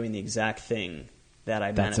musicians doing the exact thing that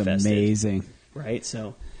I manifested. That's amazing. Right?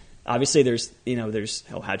 So obviously there's,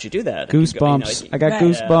 how'd you do that? Goosebumps. I got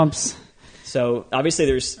goosebumps. So obviously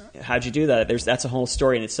there's, how'd you do that? That's a whole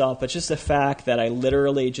story in itself, but just the fact that I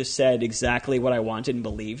literally just said exactly what I wanted and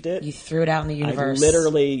believed it. You threw it out in the universe. I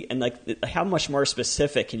literally, and like, how much more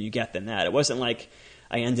specific can you get than that? It wasn't like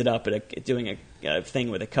I ended up doing a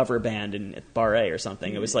thing with a cover band at Bar A or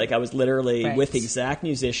something. It was like I was literally with exact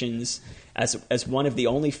musicians as one of the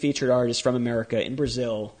only featured artists from America in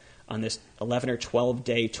Brazil on this 11 or 12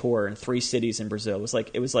 day tour in 3 cities in Brazil.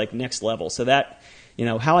 It was like next level. So that,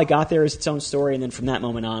 how I got there is its own story. And then from that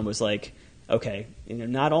moment on was like, okay,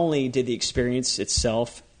 not only did the experience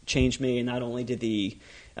itself change me, and not only did the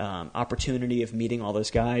opportunity of meeting all those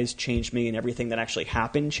guys change me, and everything that actually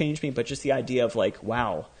happened changed me, but just the idea of like,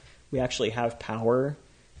 wow, we actually have power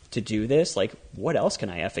to do this. Like, what else can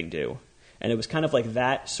I effing do? And it was kind of like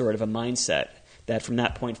that sort of a mindset that from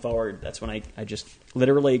that point forward, that's when I just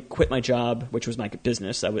literally quit my job, which was my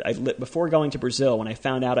business. Before going to Brazil, when I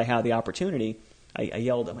found out I had the opportunity, I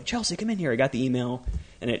yelled, I'm like, Chelsea, come in here. I got the email,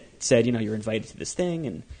 and it said, you're invited to this thing,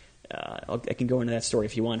 and I can go into that story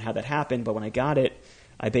if you want, how that happened. But when I got it,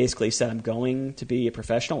 I basically said, I'm going to be a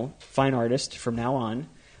professional fine artist from now on.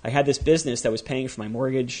 I had this business that was paying for my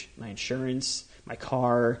mortgage, my insurance, my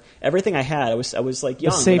car, everything I had. I was like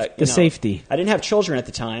young. Safety. I didn't have children at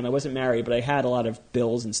the time. I wasn't married, but I had a lot of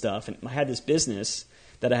bills and stuff. And I had this business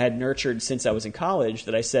that I had nurtured since I was in college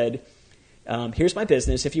that I said, here's my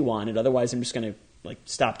business if you want it. Otherwise, I'm just going to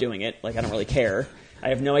stop doing it. I don't really care. I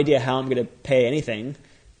have no idea how I'm going to pay anything,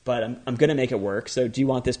 but I'm going to make it work. So do you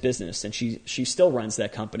want this business? And she still runs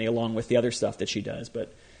that company along with the other stuff that she does.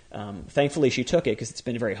 But thankfully she took it because it's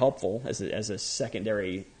been very helpful as a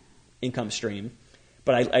secondary income stream.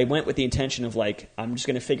 But I went with the intention of like, I'm just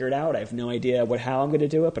going to figure it out. I have no idea how I'm going to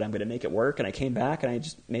do it, but I'm going to make it work. And I came back and I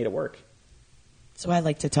just made it work. So I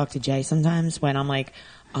like to talk to Jay sometimes when I'm like,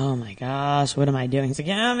 oh my gosh, what am I doing? He's like,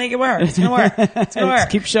 yeah, make it work. It's going to work. It's going to work.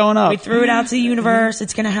 Keep showing up. We threw it out to the universe.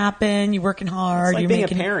 It's going to happen. You're working hard. It's like you're being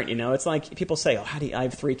making a parent, It's like people say, oh, I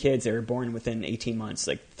have 3 kids. They were born within 18 months.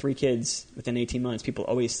 Like 3 kids within 18 months. People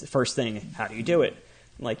always, the first thing, how do you do it?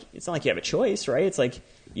 Like, it's not like you have a choice, right? It's like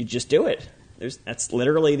you just do it. That's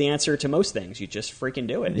literally the answer to most things. You just freaking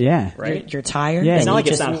do it. Yeah. Right? You're tired. Yeah. It's not like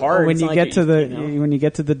it's not hard. When It's you not get like to the when you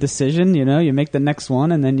get to the decision, you make the next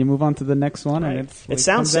one, and then you move on to the next one, right. and it's it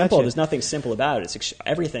sounds simple. There's nothing simple about it. It's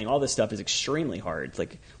everything. All this stuff is extremely hard. It's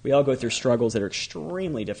like we all go through struggles that are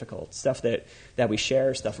extremely difficult. Stuff that we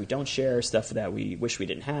share, stuff we don't share, stuff that we wish we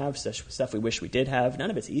didn't have, stuff we wish we did have.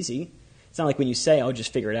 None of it's easy. It's not like when you say, "Oh,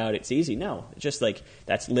 just figure it out. It's easy." No, it's just like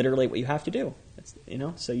that's literally what you have to do.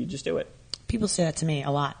 So you just do it. People say that to me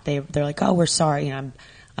a lot. They're like, "Oh, we're sorry.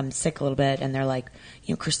 I'm sick a little bit," and they're like,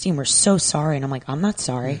 "Christine, we're so sorry." And I'm like, "I'm not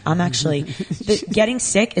sorry. I'm actually getting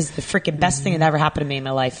sick is the freaking best thing that ever happened to me in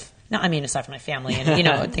my life. No, I mean aside from my family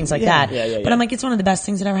and things like that. Yeah. But I'm like, it's one of the best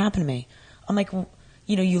things that ever happened to me. I'm like,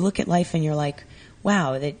 you look at life and you're like,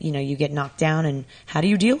 wow, that you get knocked down, and how do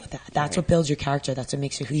you deal with that? That's what builds your character. That's what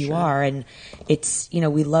makes you who you are. And it's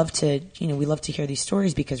we love to hear these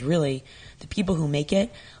stories because really the people who make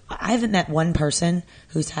it. I haven't met one person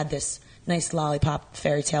who's had this nice lollipop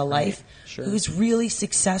fairy tale life who's really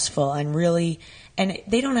successful and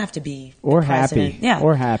they don't have to be or happy. Yeah.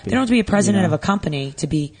 Or happy. They don't have to be a president of a company to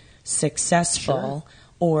be successful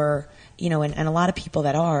or, and a lot of people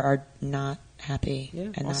that are not happy. Yeah.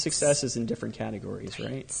 And all success is in different categories,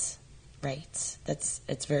 right? Right.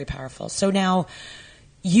 It's very powerful. So now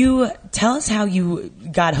you tell us how you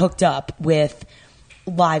got hooked up with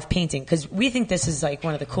live painting, because we think this is like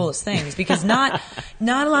one of the coolest things because not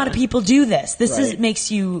a lot of people do this. This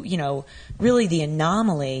makes you really the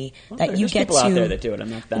anomaly that you get people to. Out there that do it. I'm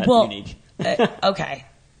not that unique. Okay.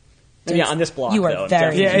 Yeah, on this block. You are though,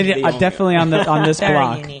 very definitely on this very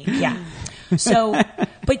block. Unique. Yeah. So,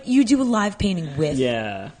 but you do a live painting with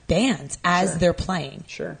bands as they're playing.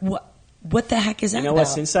 Sure. What the heck is that? You know about? what?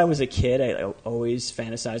 Since I was a kid, I always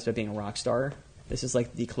fantasized about being a rock star. This is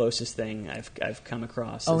like the closest thing I've come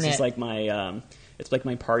across. This is like my it's like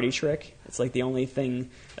my party trick. It's like the only thing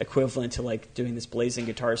equivalent to like doing this blazing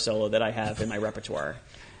guitar solo that I have in my repertoire.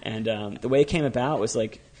 And the way it came about was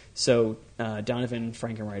like Donovan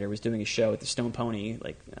Frankenreiter was doing a show at the Stone Pony.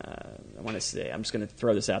 Like I want to say, I'm just going to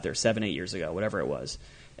throw this out there, 7-8 years ago, whatever it was.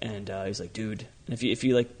 And he's like, dude. And if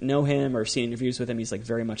you like know him or seen interviews with him, he's like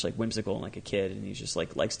very much like whimsical and like a kid, and he's just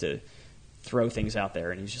like likes to throw things out there,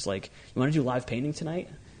 and he's just like, you want to do live painting tonight?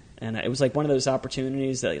 And it was like one of those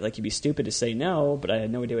opportunities that like you'd be stupid to say no, but I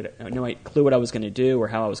had no clue what I was going to do or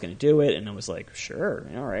how I was going to do it, and I was like, sure,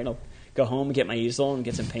 all right, I'll go home and get my easel and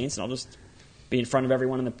get some paints, and I'll just be in front of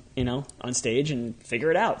everyone on stage and figure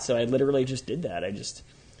it out. So I literally just did that.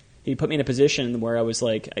 He put me in a position where I was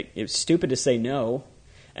like, it was stupid to say no.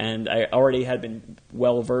 And I already had been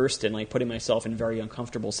well versed in like putting myself in very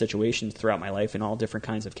uncomfortable situations throughout my life in all different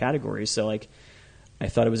kinds of categories. So like, I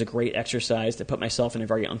thought it was a great exercise to put myself in a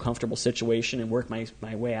very uncomfortable situation and work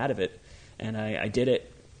my way out of it. And I did it.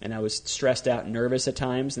 And I was stressed out and nervous at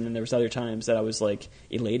times. And then there was other times that I was like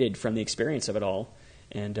elated from the experience of it all.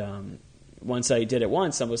 And once I did it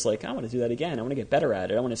once, I was like, I want to do that again. I want to get better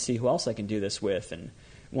at it. I want to see who else I can do this with. And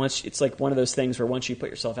once it's like one of those things where once you put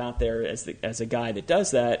yourself out there as a guy that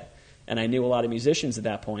does that, and I knew a lot of musicians at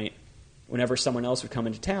that point, whenever someone else would come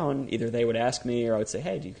into town, either they would ask me or I would say,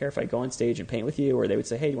 hey, do you care if I go on stage and paint with you? Or they would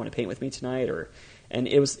say, hey, do you want to paint with me tonight? And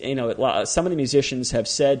it was, some of the musicians have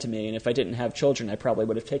said to me, and if I didn't have children, I probably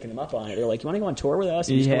would have taken them up on it. They're like, you want to go on tour with us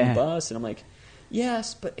and just go on the bus? And I'm like,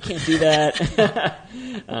 yes, but I can't do that.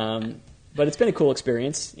 But it's been a cool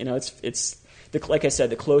experience. It's like I said,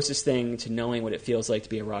 the closest thing to knowing what it feels like to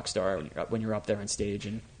be a rock star when you're up there on stage.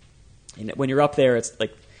 And when you're up there, it's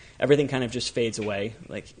like everything kind of just fades away,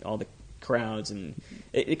 like all the crowds, and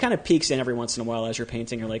it kind of peaks in every once in a while as you're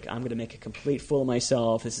painting. You're like, I'm going to make a complete fool of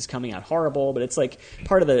myself. This is coming out horrible, but it's like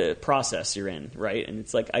part of the process you're in, right? And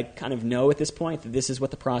it's like I kind of know at this point that this is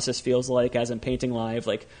what the process feels like as I'm painting live.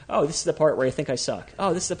 Like, oh, this is the part where I think I suck.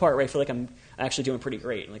 Oh, this is the part where I feel like I'm actually doing pretty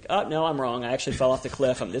great. I'm like, oh, no, I'm wrong. I actually fell off the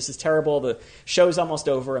cliff. This is terrible. The show's almost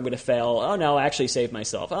over. I'm going to fail. Oh, no, I actually saved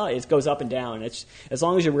myself. Oh, it goes up and down. It's as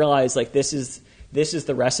long as you realize, like, this is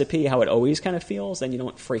the recipe, how it always kind of feels, then you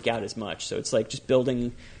don't freak out as much. So it's like just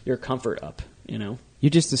building your comfort up, You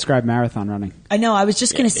just described marathon running. I know. I was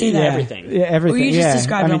just going to say that. Everything. Yeah, everything. Or you just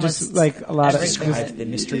described almost just like a lot describe the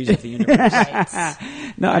mysteries of the universe.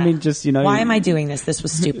 Right. No, I mean, just, why am I doing this? This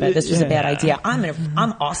was stupid. This was a bad idea.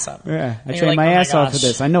 I'm awesome. Yeah, I And you're trained like, my oh ass off for gosh,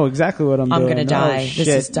 this. I know exactly what I'm doing. I'm gonna die. Oh, This shit.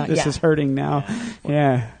 is done. This Yeah. is hurting now.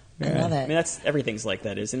 Yeah. I love I it. mean, everything's like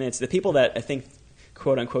that, isn't it? It's the people that I think,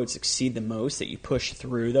 quote unquote, succeed the most that you push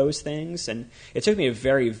through those things. And it took me a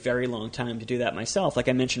very, very long time to do that myself. Like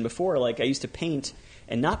I mentioned before, like I used to paint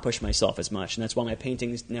and not push myself as much, and that's why my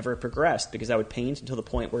paintings never progressed, because I would paint until the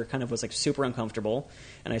point where it kind of was like super uncomfortable,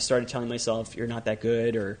 and I started telling myself, "You're not that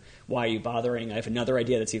good," or "Why are you bothering? I have another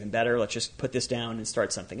idea that's even better. Let's just put this down and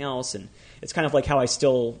start something else." And it's kind of like how I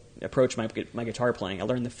still approach my guitar playing. I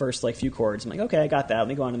learned the first like few chords. I'm like, okay, I got that. Let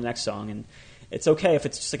me go on to the next song. And it's okay if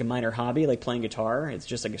it's just like a minor hobby, like playing guitar. It's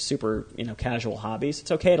just like a super, casual hobby. So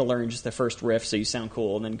it's okay to learn just the first riff so you sound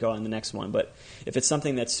cool and then go on to the next one. But if it's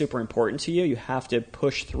something that's super important to you, you have to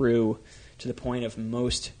push through to the point of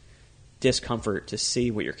most discomfort to see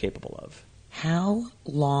what you're capable of. How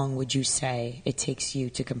long would you say it takes you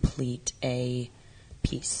to complete a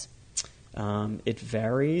piece? It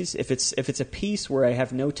varies. If it's a piece where I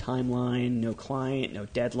have no timeline, no client, no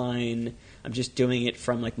deadline, I'm just doing it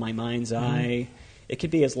from like my mind's eye, it could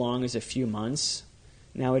be as long as a few months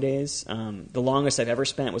nowadays. The longest I've ever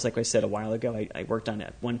spent was, like I said a while ago, I worked on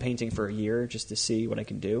one painting for a year just to see what I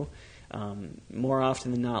can do. More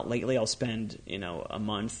often than not, lately I'll spend a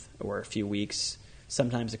month or a few weeks,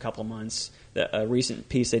 sometimes a couple months. A recent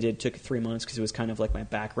piece I did took 3 months because it was kind of like my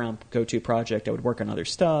background go-to project. I would work on other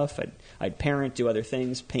stuff. I'd parent, do other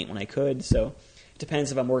things, paint when I could. So it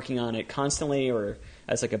depends if I'm working on it constantly or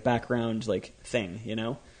as like a background like thing,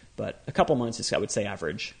 But a couple months is, I would say,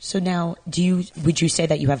 average. So now, would you say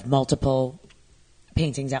that you have multiple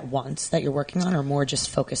paintings at once that you're working on, or more just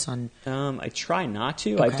focus on? I try not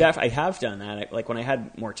to. Okay. I have done that. Like when I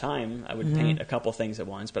had more time, I would paint a couple things at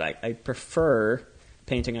once. But I prefer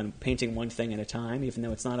painting one thing at a time, even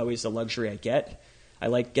though it's not always the luxury I get. I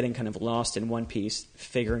like getting kind of lost in one piece,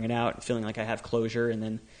 figuring it out, feeling like I have closure, and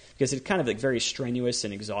then because it's kind of like very strenuous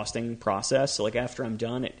and exhausting process. So like after I'm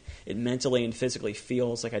done, it mentally and physically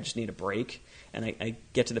feels like I just need a break, and I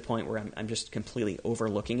get to the point where I'm just completely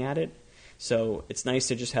overlooking at it. So it's nice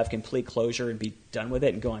to just have complete closure and be done with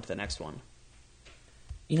it and go on to the next one.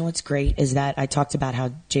 You know what's great is that I talked about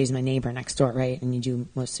how Jay's my neighbor next door, right? And you do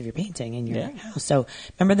most of your painting in your house. So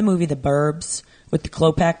remember the movie The Burbs with the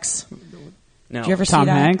Klopex? No. Did you ever Tom see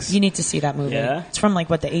that? Hanks? You need to see that movie. Yeah. It's from like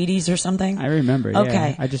the 80s or something. I remember, yeah.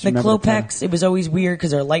 Okay. I just the remember the Klopex, it was always weird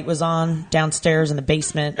because their light was on downstairs in the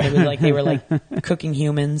basement. It was like they were like cooking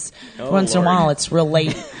humans. Oh, Once in a Lord. while, it's real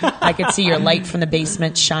late. I could see your light from the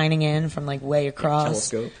basement shining in from like way across.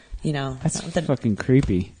 Telescope. That's something fucking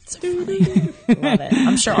creepy. so funny. Love it.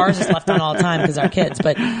 I'm sure ours is left on all the time because our kids.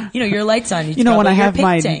 But your light's on. When I have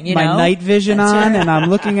my painting, my night vision That's on right. and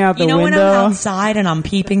I'm looking out the when window. I'm outside and I'm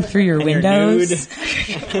peeping through your And you're windows.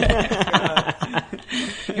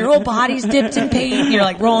 Your whole body's dipped in paint. You're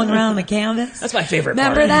like rolling around the canvas. That's my favorite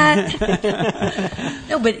Remember part. that?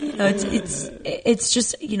 No, but it's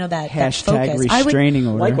just that Hashtag focus. I would restraining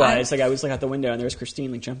order. Likewise, I was like out the window and there was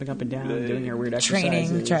Christine like jumping up and down, doing her weird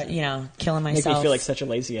exercises. training, killing Make myself. me feel like such a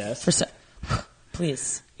lazy ass.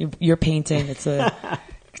 Please, you're painting. It's a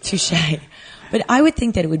touche. But I would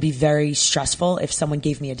think that it would be very stressful if someone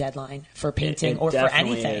gave me a deadline for painting or for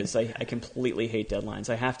definitely anything. Is. I completely hate deadlines.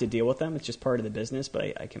 I have to deal with them. It's just part of the business,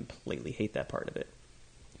 but I completely hate that part of it.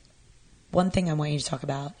 One thing I want you to talk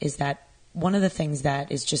about is that one of the things that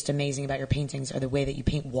is just amazing about your paintings are the way that you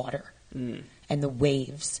paint water and the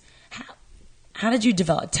waves. How did you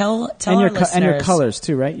develop? Tell and our your listeners. and your colors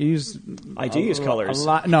too, right? You use I do use colors. a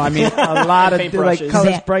lot. No, I mean a lot of Paint like brushes. colors,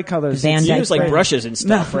 Van- bright colors. Van You Dyke use like brand. brushes and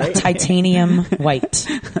stuff, right? Titanium white.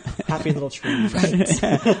 Happy little tree.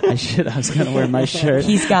 I was gonna wear my shirt.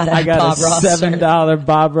 He's got a I got Bob a Ross $7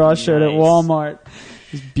 Bob Ross shirt at Nice. Walmart.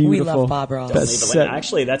 It's beautiful. We love Bob Ross. Don't That's leave it set- like-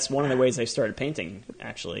 Actually, that's one of the ways I started painting.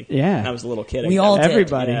 Actually, Yeah. when I was a little kid. We all did.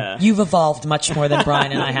 Everybody. Yeah. You've evolved much more than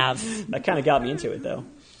Brian and I have. That kind of got me into it, though.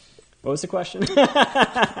 What was the question?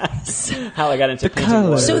 How I got into painting color.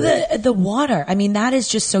 water. So the water, I mean, that is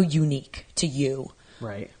just so unique to you.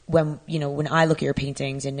 right. When I look at your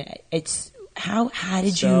paintings, and it's how did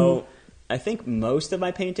you? So I think most of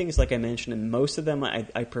my paintings, like I mentioned, and most of them I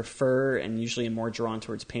prefer and usually am more drawn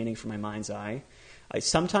towards painting from my mind's eye. I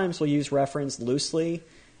sometimes will use reference loosely.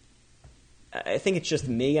 I think it's just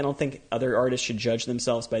me. I don't think other artists should judge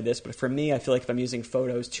themselves by this. But for me, I feel like if I'm using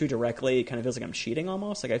photos too directly, it kind of feels like I'm cheating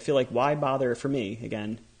almost. Like I feel like why bother for me?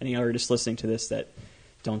 Again, any artists listening to this that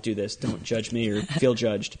don't do this, don't judge me or feel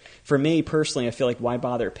judged. For me personally, I feel like why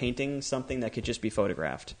bother painting something that could just be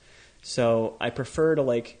photographed? So I prefer to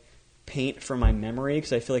paint from my memory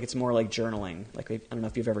because I feel like it's more like journaling. Like I don't know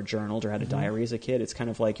if you've ever journaled or had a diary as a kid. It's kind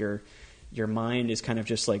of like your mind is kind of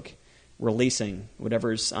just like releasing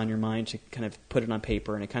whatever's on your mind to kind of put it on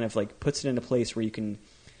paper, and it kind of like puts it in a place where you can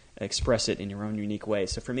express it in your own unique way.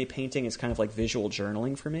 So for me, painting is kind of like visual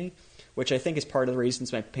journaling for me, which I think is part of the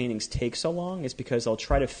reasons my paintings take so long, is because I'll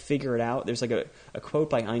try to figure it out. There's like a quote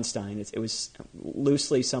by Einstein. It was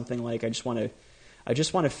loosely something like, I just want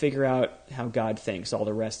to figure out how God thinks. All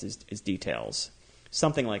the rest is details.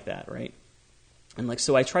 Something like that, right? And like,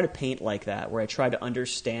 so I try to paint like that, where I try to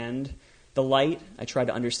understand the light. I try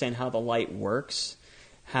to understand how the light works,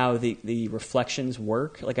 how the reflections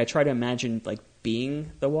work. Like I try to imagine like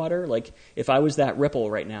being the water. Like if I was that ripple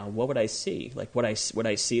right now, what would I see? Like would I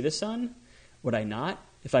see the sun? Would I not?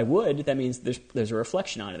 If I would, that means there's a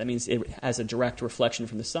reflection on it. That means it has a direct reflection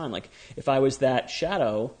from the sun. Like if I was that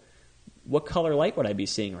shadow, what color light would I be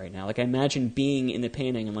seeing right now? Like I imagine being in the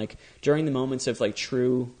painting, and like during the moments of like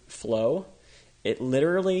true flow, it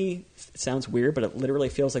sounds weird, but it literally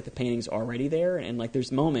feels like the painting's already there. And like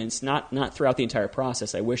there's moments, not throughout the entire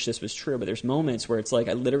process, I wish this was true, but there's moments where it's like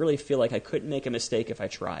I literally feel like I couldn't make a mistake if I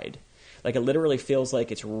tried. Like it literally feels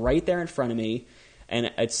like it's right there in front of me,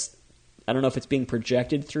 and I don't know if it's being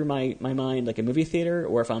projected through my mind like a movie theater,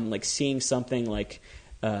 or if I'm like seeing something like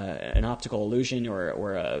an optical illusion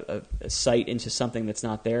or a sight into something that's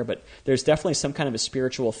not there. But there's definitely some kind of a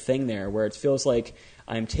spiritual thing there where it feels like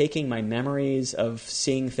I'm taking my memories of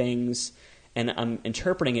seeing things and I'm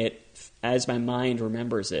interpreting it as my mind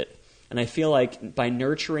remembers it. And I feel like by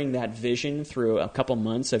nurturing that vision through a couple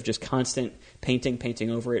months of just constant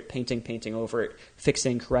painting over it, painting over it,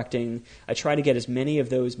 fixing, correcting, I try to get as many of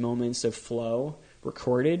those moments of flow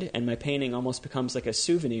recorded, and my painting almost becomes like a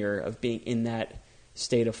souvenir of being in that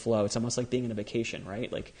state of flow. It's almost like being on a vacation,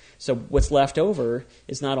 right? Like, so what's left over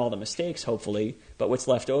is not all the mistakes, hopefully, but what's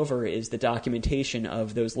left over is the documentation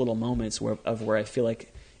of those little moments where I feel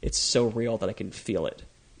like it's so real that I can feel it.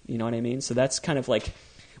 You know what I mean? So that's kind of like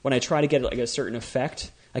when I try to get like a certain effect.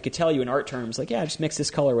 I could tell you in art terms, like, yeah, just mix this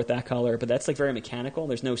color with that color, but that's like very mechanical.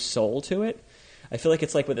 There's no soul to it. I feel like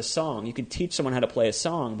it's like with a song. You could teach someone how to play a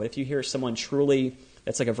song, but if you hear someone truly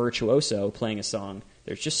that's like a virtuoso playing a song,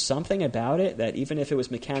 there's just something about it that even if it was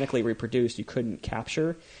mechanically reproduced, you couldn't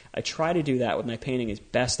capture. I try to do that with my painting as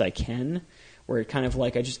best I can, where it kind of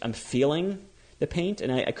like I'm feeling the paint,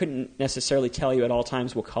 and I couldn't necessarily tell you at all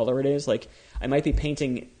times what color it is. Like I might be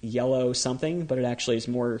painting yellow something, but it actually is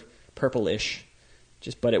more purplish.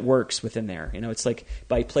 But it works within there. You know, it's like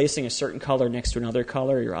by placing a certain color next to another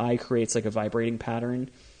color, your eye creates like a vibrating pattern,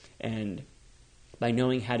 and by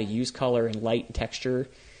knowing how to use color and light and texture,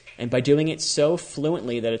 and by doing it so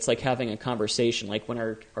fluently that it's like having a conversation. Like when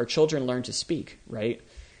our children learn to speak, right?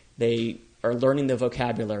 They are learning the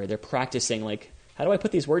vocabulary. They're practicing, like, how do I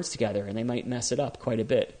put these words together? And they might mess it up quite a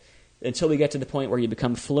bit until we get to the point where you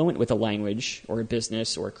become fluent with a language or a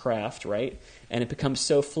business or a craft, right? And it becomes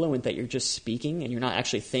so fluent that you're just speaking and you're not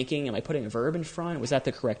actually thinking, am I putting a verb in front? Was that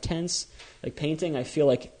the correct tense? Like painting, I feel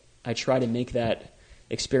like I try to make that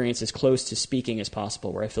experience as close to speaking as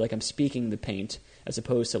possible, where I feel like I'm speaking the paint as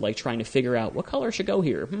opposed to like trying to figure out what color should go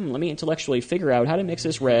here. Let me intellectually figure out how to mix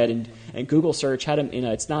this red and Google search how to,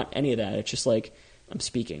 it's not any of that. It's just like I'm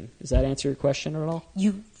speaking. Does that answer your question at all?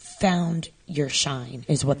 You found your shine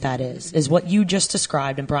is what that is what you just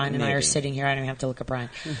described, and Brian and I are sitting here. I don't even have to look at Brian.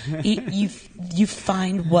 you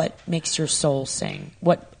find what makes your soul sing,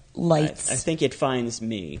 what lights. I think it finds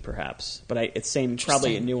me, perhaps, but it's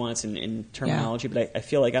probably a nuance in terminology. Yeah. But I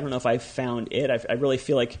feel like I don't know if I found it. I really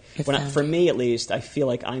feel like for me at least, I feel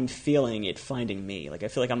like I'm feeling it finding me. Like I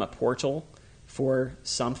feel like I'm a portal for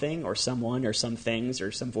something or someone or some things or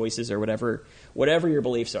some voices or whatever your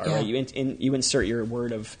beliefs are. Yeah. Right? You insert your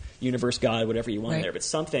word of universe, God, whatever you want there, but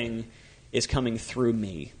something is coming through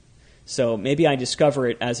me. So maybe I discover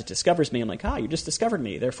it as it discovers me. I'm like, you just discovered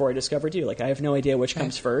me, therefore I discovered you. Like I have no idea which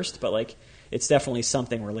comes first, but like it's definitely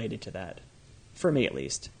something related to that, for me at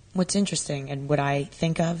least. What's interesting and what I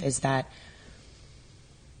think of is that,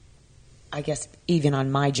 I guess even on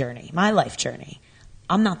my journey, my life journey,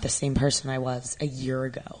 I'm not the same person I was a year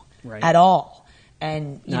ago at all.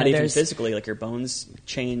 And not even physically, like your bones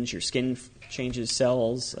change, your skin changes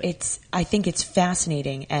cells. Like. I think it's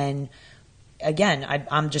fascinating. And again,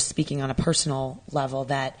 I'm just speaking on a personal level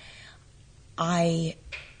that I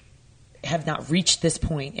have not reached this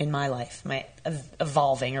point in my life, my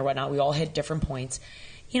evolving or whatnot. We all hit different points,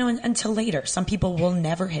 until later. Some people will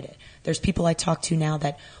never hit it. There's people I talk to now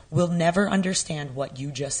that will never understand what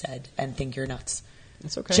you just said and think you're nuts.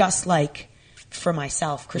 That's okay. Just like for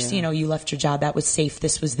myself, Christina, you left your job. That was safe.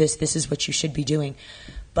 This was this. This is what you should be doing.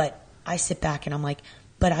 But I sit back and I'm like,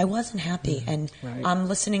 but I wasn't happy. And I'm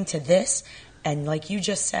listening to this, and like you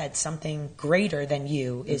just said, something greater than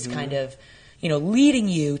you is kind of, leading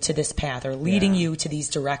you to this path or leading you to these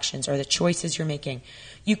directions or the choices you're making.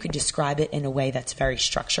 You could describe it in a way that's very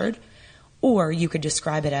structured, or you could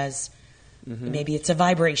describe it as maybe it's a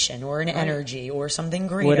vibration or an energy or something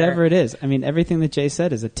greater. Whatever it is. I mean, everything that Jay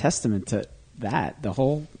said is a testament to that. The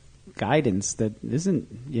whole guidance that isn't,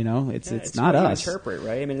 it's not us. Interpret,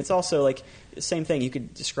 right? I mean, it's also like the same thing. You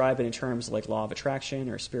could describe it in terms of like law of attraction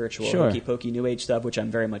or spiritual hokey-pokey new age stuff, which I'm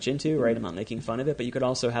very much into, right? I'm not making fun of it, but you could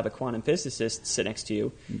also have a quantum physicist sit next to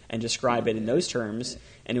you and describe it in those terms,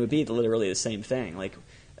 and it would be literally the same thing. Like,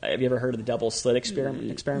 have you ever heard of the double slit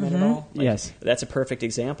experiment at all? Like, yes. That's a perfect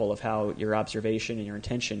example of how your observation and your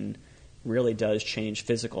intention really does change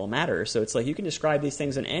physical matter. So it's like you can describe these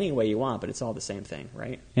things in any way you want, but it's all the same thing,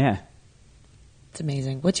 right? Yeah. It's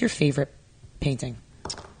amazing. What's your favorite painting?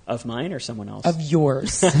 Of mine or someone else? Of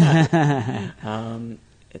yours.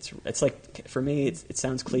 It's like, for me, it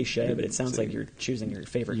sounds cliche, but it sounds like you're choosing your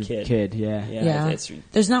favorite kid. Yeah.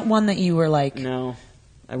 There's not one that you were like... No.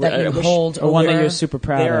 That you hold or one that you're super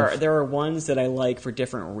proud of. There are ones that I like for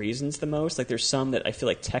different reasons the most. Like there's some that I feel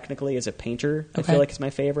like technically as a painter, I feel like it's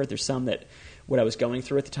my favorite. There's some that what I was going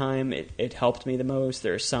through at the time, it helped me the most.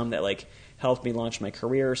 There are some that like helped me launch my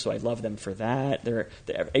career, so I love them for that.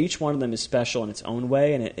 Each one of them is special in its own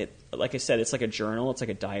way, and it like I said, it's like a journal. It's like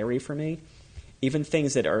a diary for me. Even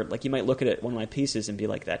things that are like you might look at one of my pieces and be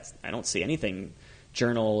like, I don't see anything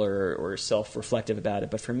journal or self-reflective about it.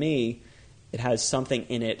 But for me, it has something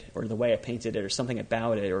in it, or the way I painted it, or something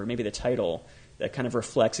about it, or maybe the title that kind of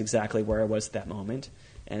reflects exactly where I was at that moment,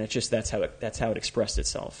 and that's how it expressed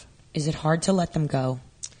itself. Is it hard to let them go?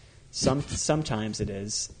 Sometimes it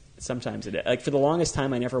is. Sometimes it is. Like for the longest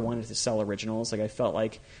time, I never wanted to sell originals. Like I felt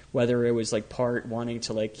like whether it was like part wanting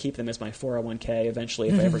to like keep them as my 401k eventually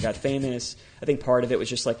if I ever got famous. I think part of it was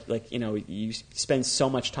just like you spend so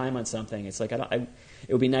much time on something. It's like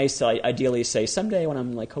it would be nice to ideally say someday when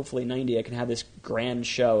I'm like hopefully 90, I can have this grand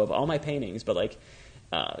show of all my paintings. But like,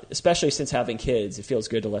 especially since having kids, it feels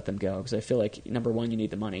good to let them go because I feel like number one, you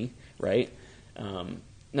need the money, right?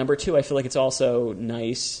 Number two, I feel like it's also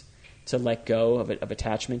nice to let go of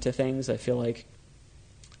attachment to things. I feel like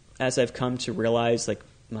as I've come to realize like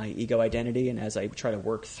my ego identity, and as I try to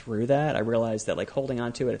work through that, I realize that like holding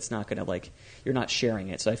on to it, it's not going to like you're not sharing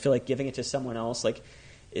it. So I feel like giving it to someone else, like.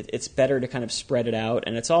 It's better to kind of spread it out,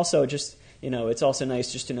 and it's also just it's also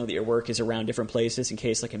nice just to know that your work is around different places in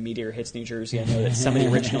case like a meteor hits New Jersey. I know that some of the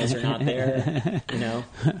originals are not there.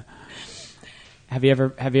 Have you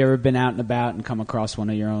ever been out and about and come across one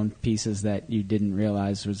of your own pieces that you didn't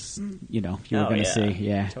realize was you were going to see?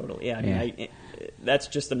 Yeah, totally. Yeah, I mean, that's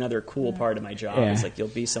just another cool part of my job. Yeah. Is like you'll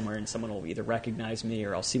be somewhere and someone will either recognize me,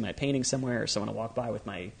 or I'll see my painting somewhere, or someone will walk by with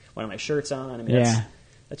one of my shirts on. I mean,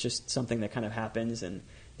 that's just something that kind of happens, and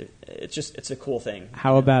it's a cool thing.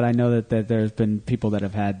 How about I know that there's been people that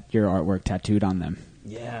have had your artwork tattooed on them.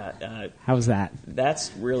 Yeah. How's that?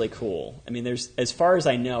 That's really cool. I mean, as far as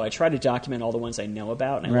I know, I try to document all the ones I know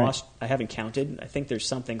about, and I haven't counted. I think there's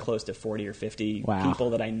something close to 40 or 50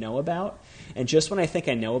 people that I know about. And just when I think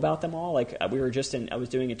I know about them all, like I was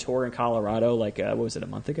doing a tour in Colorado, like what was it, a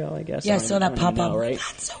month ago, I guess? Yeah, I saw that pop up. Right?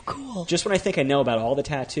 That's so cool. Just when I think I know about all the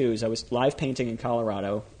tattoos, I was live painting in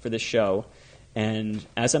Colorado for this show, and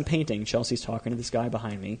as I'm painting, Chelsea's talking to this guy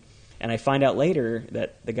behind me. And I find out later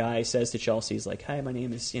that the guy says to Chelsea, he's like, "Hi, my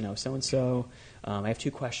name is so-and-so. I have 2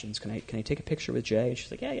 questions. Can I take a picture with Jay?" And she's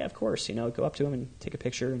like, yeah, of course. Go up to him and take a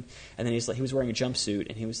picture. And then he's like, he was wearing a jumpsuit,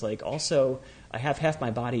 and he was like, also, I have half my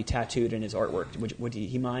body tattooed in his artwork. Would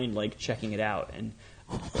he mind like checking it out? And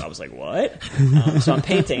I was like, what? So I'm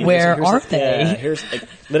painting. Where are they? Yeah, here's like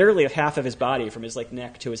literally half of his body from his like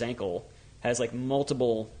neck to his ankle has like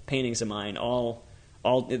multiple paintings of mine, all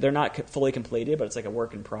they're not fully completed, but it's like a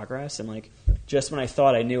work in progress. And like just when I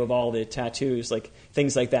thought I knew of all the tattoos, like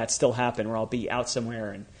things like that still happen where I'll be out somewhere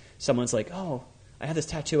and someone's like, "Oh, I have this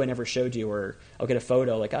tattoo I never showed you," or I'll get a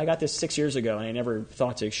photo like, "I got this 6 years ago and I never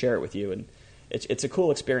thought to share it with you." And it's a cool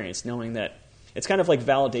experience knowing that it's kind of like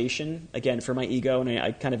validation again for my ego, and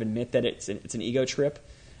I kind of admit that it's an ego trip.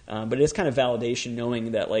 But it is kind of validation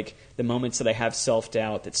knowing that like the moments that I have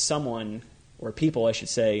self-doubt, that someone or people, I should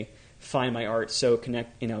say, find my art so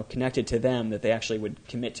connected to them that they actually would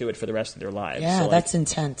commit to it for the rest of their lives. Yeah, so, like, that's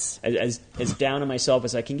intense. As down on myself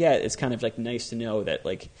as I can get, it's kind of like nice to know that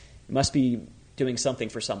like it must be doing something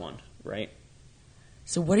for someone, right?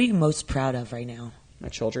 So what are you most proud of right now? My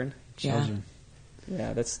children.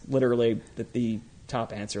 Yeah, that's literally the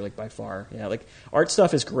top answer, like by far. Yeah, like art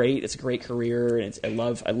stuff is great. It's a great career, and I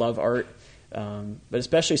love art. But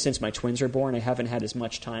especially since my twins are born, I haven't had as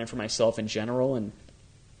much time for myself in general, and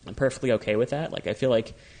I'm perfectly okay with that. Like, I feel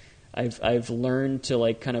like I've learned to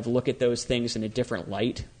like kind of look at those things in a different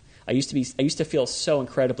light. I used to feel so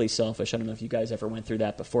incredibly selfish. I don't know if you guys ever went through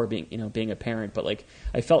that before being a parent, but like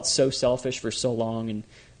I felt so selfish for so long and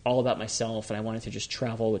all about myself, and I wanted to just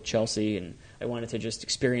travel with Chelsea, and I wanted to just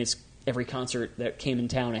experience every concert that came in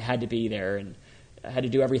town. I had to be there, and I had to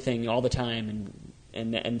do everything all the time,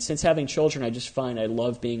 and since having children, I just find I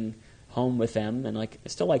love being home with them, and like I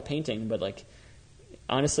still like painting, but like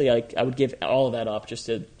honestly, I would give all of that up just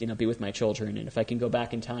to be with my children. And if I can go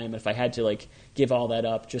back in time, if I had to like give all that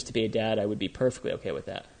up just to be a dad, I would be perfectly okay with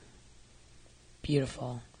that.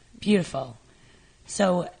 Beautiful, beautiful.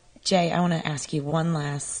 So Jay, I want to ask you one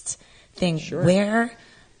last thing. Sure. Where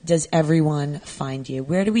does everyone find you?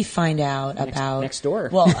 Where do we find out about next door?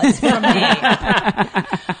 Well, it's from me.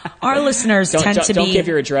 Our listeners don't give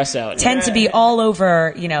your address out. Tend to be all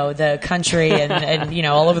over, the country and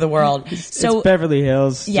all over the world. So it's Beverly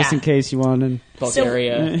Hills, yeah. just in case you wanted.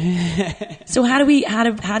 Bulgaria. So how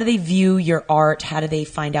do they view your art? How do they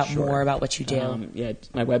find out more about what you do?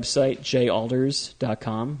 My website,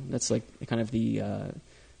 jalders.com. That's like kind of the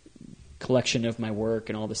collection of my work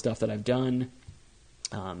and all the stuff that I've done.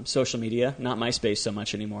 Social media, not MySpace so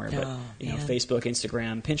much anymore, but Facebook,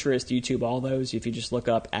 Instagram, Pinterest, YouTube, all those. If you just look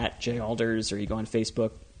up @JAlders or you go on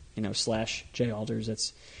Facebook,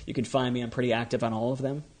 /JAlders, you can find me. I'm pretty active on all of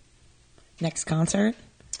them. Next concert?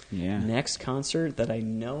 Yeah. Next concert that I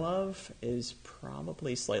know of is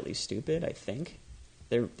probably Slightly Stoopid, I think.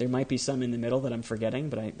 There might be some in the middle that I'm forgetting,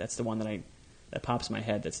 but that's the one that pops in my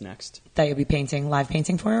head that's next. That you'll be live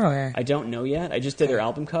painting for, or? I don't know yet. I just did their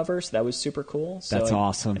album cover, so that was super cool. So that's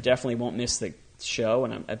awesome. I definitely won't miss the show,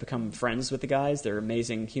 and I've become friends with the guys. They're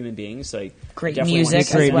amazing human beings. So great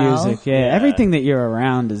music as well. Music, yeah. Everything that you're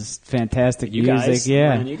around is fantastic you music. Guys,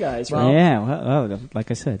 yeah, you guys, well, yeah. Well, like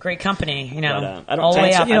I said, great company. But, I don't all the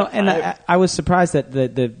way up. I was surprised that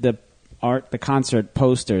the concert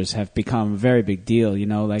posters have become a very big deal.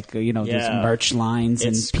 There's merch lines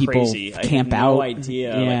and people crazy. camp I had out. no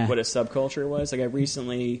idea what a subculture was. Like I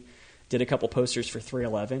recently did a couple posters for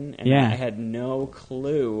 311, and I had no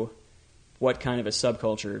clue what kind of a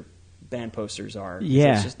subculture band posters are.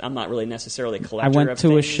 Yeah. I'm not really necessarily a collector. I went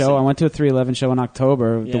to a show. I went to a 311 show in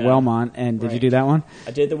October, the Yeah. Wellmont, and did you do that one?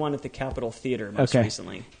 I did the one at the Capitol Theater most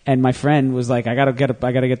recently. And my friend was like, I gotta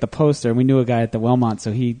get the poster. And we knew a guy at the Wellmont,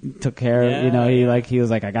 so he took care. He was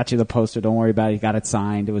like, I got you the poster. Don't worry about it. He got it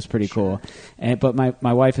signed. It was pretty cool. But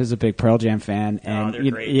my wife is a big Pearl Jam fan, and they're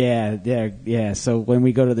great. Yeah. So when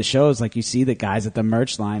we go to the shows, like you see the guys at the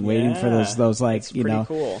merch line waiting for those like it's pretty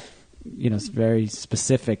cool. Very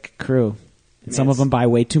specific crew. And some of them buy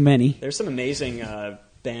way too many. There's some amazing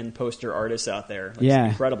band poster artists out there. Some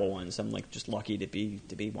incredible ones. I'm like just lucky to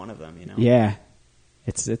be one of them. Yeah,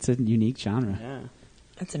 it's a unique genre. Yeah,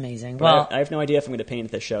 that's amazing. But well, I have no idea if I'm going to paint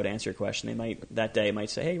at this show. To answer your question, they might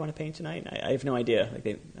say, "Hey, you want to paint tonight?" I have no idea.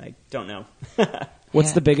 I don't know.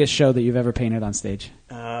 What's the biggest show that you've ever painted on stage?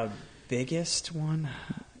 Biggest one?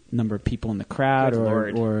 Number of people in the crowd,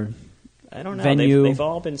 or I don't know. Venue. They've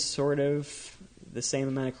all been sort of the same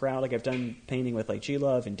amount of crowd. Like I've done painting with like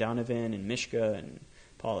G-Love and Donovan and Mishka and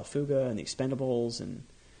Paula Fuga and the Expendables and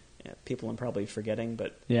people I'm probably forgetting,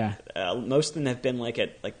 but most of them have been like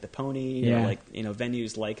at like the Pony or like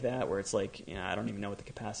venues like that where it's like I don't even know what the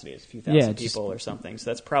capacity is, a few thousand people or something. So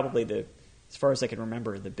that's probably as far as I can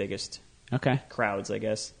remember, the biggest crowds, I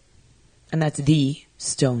guess. And that's the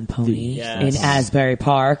Stone Pony in Asbury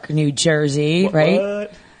Park, New Jersey, right?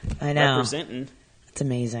 What? I know. Representing. It's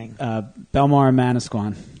amazing. Belmar and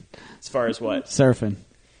Manasquan. As far as what? Surfing.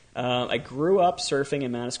 I grew up surfing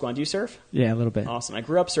in Manasquan. Do you surf? Yeah, a little bit. Awesome. I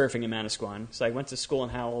grew up surfing in Manasquan. So I went to school in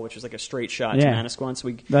Howell, which was like a straight shot to Manasquan. So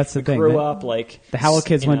we grew up like... The Howell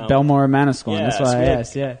kids went Belmar and Manasquan. That's why I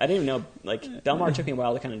asked, I didn't even know... Like, Belmar took me a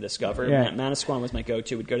while to kind of discover. Manasquan was my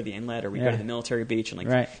go-to. We'd go to the inlet or we'd go to the military beach.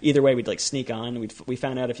 And either way, we'd like sneak on. We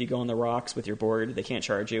found out if you go on the rocks with your board, they can't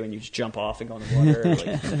charge you and you just jump off and go in the water.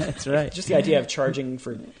 That's right. Just the idea of charging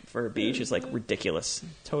for a beach is like ridiculous.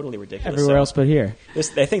 Totally ridiculous. Everywhere else but here.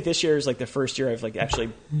 I think this year is like the first year I've like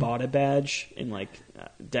actually bought a badge in like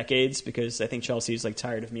decades, because I think Chelsea's like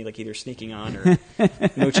tired of me like either sneaking on or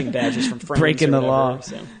mooching badges from friends, breaking the law.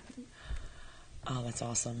 So. Oh, that's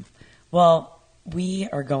awesome. Well, we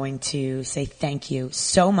are going to say thank you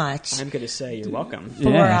so much. I'm going to say you're welcome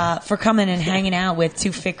for coming and hanging out with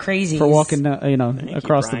two fit crazies. For walking,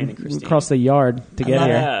 across the yard to get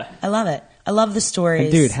here. I love it. I love the stories.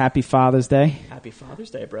 And dude, happy Father's Day. Happy Father's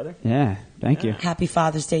Day, brother. Yeah, thank you. Happy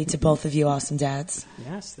Father's Day to both of you awesome dads.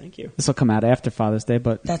 Yes, thank you. This will come out after Father's Day,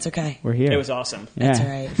 but That's okay. we're here. It was awesome. Yeah. That's all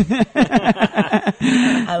right.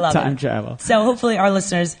 I love Time it. travel. So hopefully our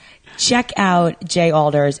listeners check out Jay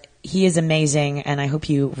Alders. He is amazing, and I hope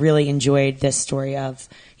you really enjoyed this story of,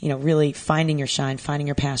 really finding your shine, finding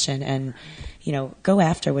your passion, and, go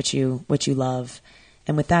after what you love.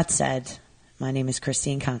 And with that said, my name is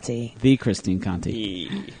Christine Conti. The Christine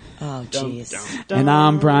Conti. Oh, jeez. And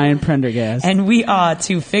I'm Brian Prendergast. And we are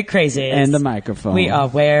Two Fit Crazy. And the microphone. We are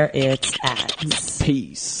where it's at.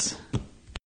 Peace.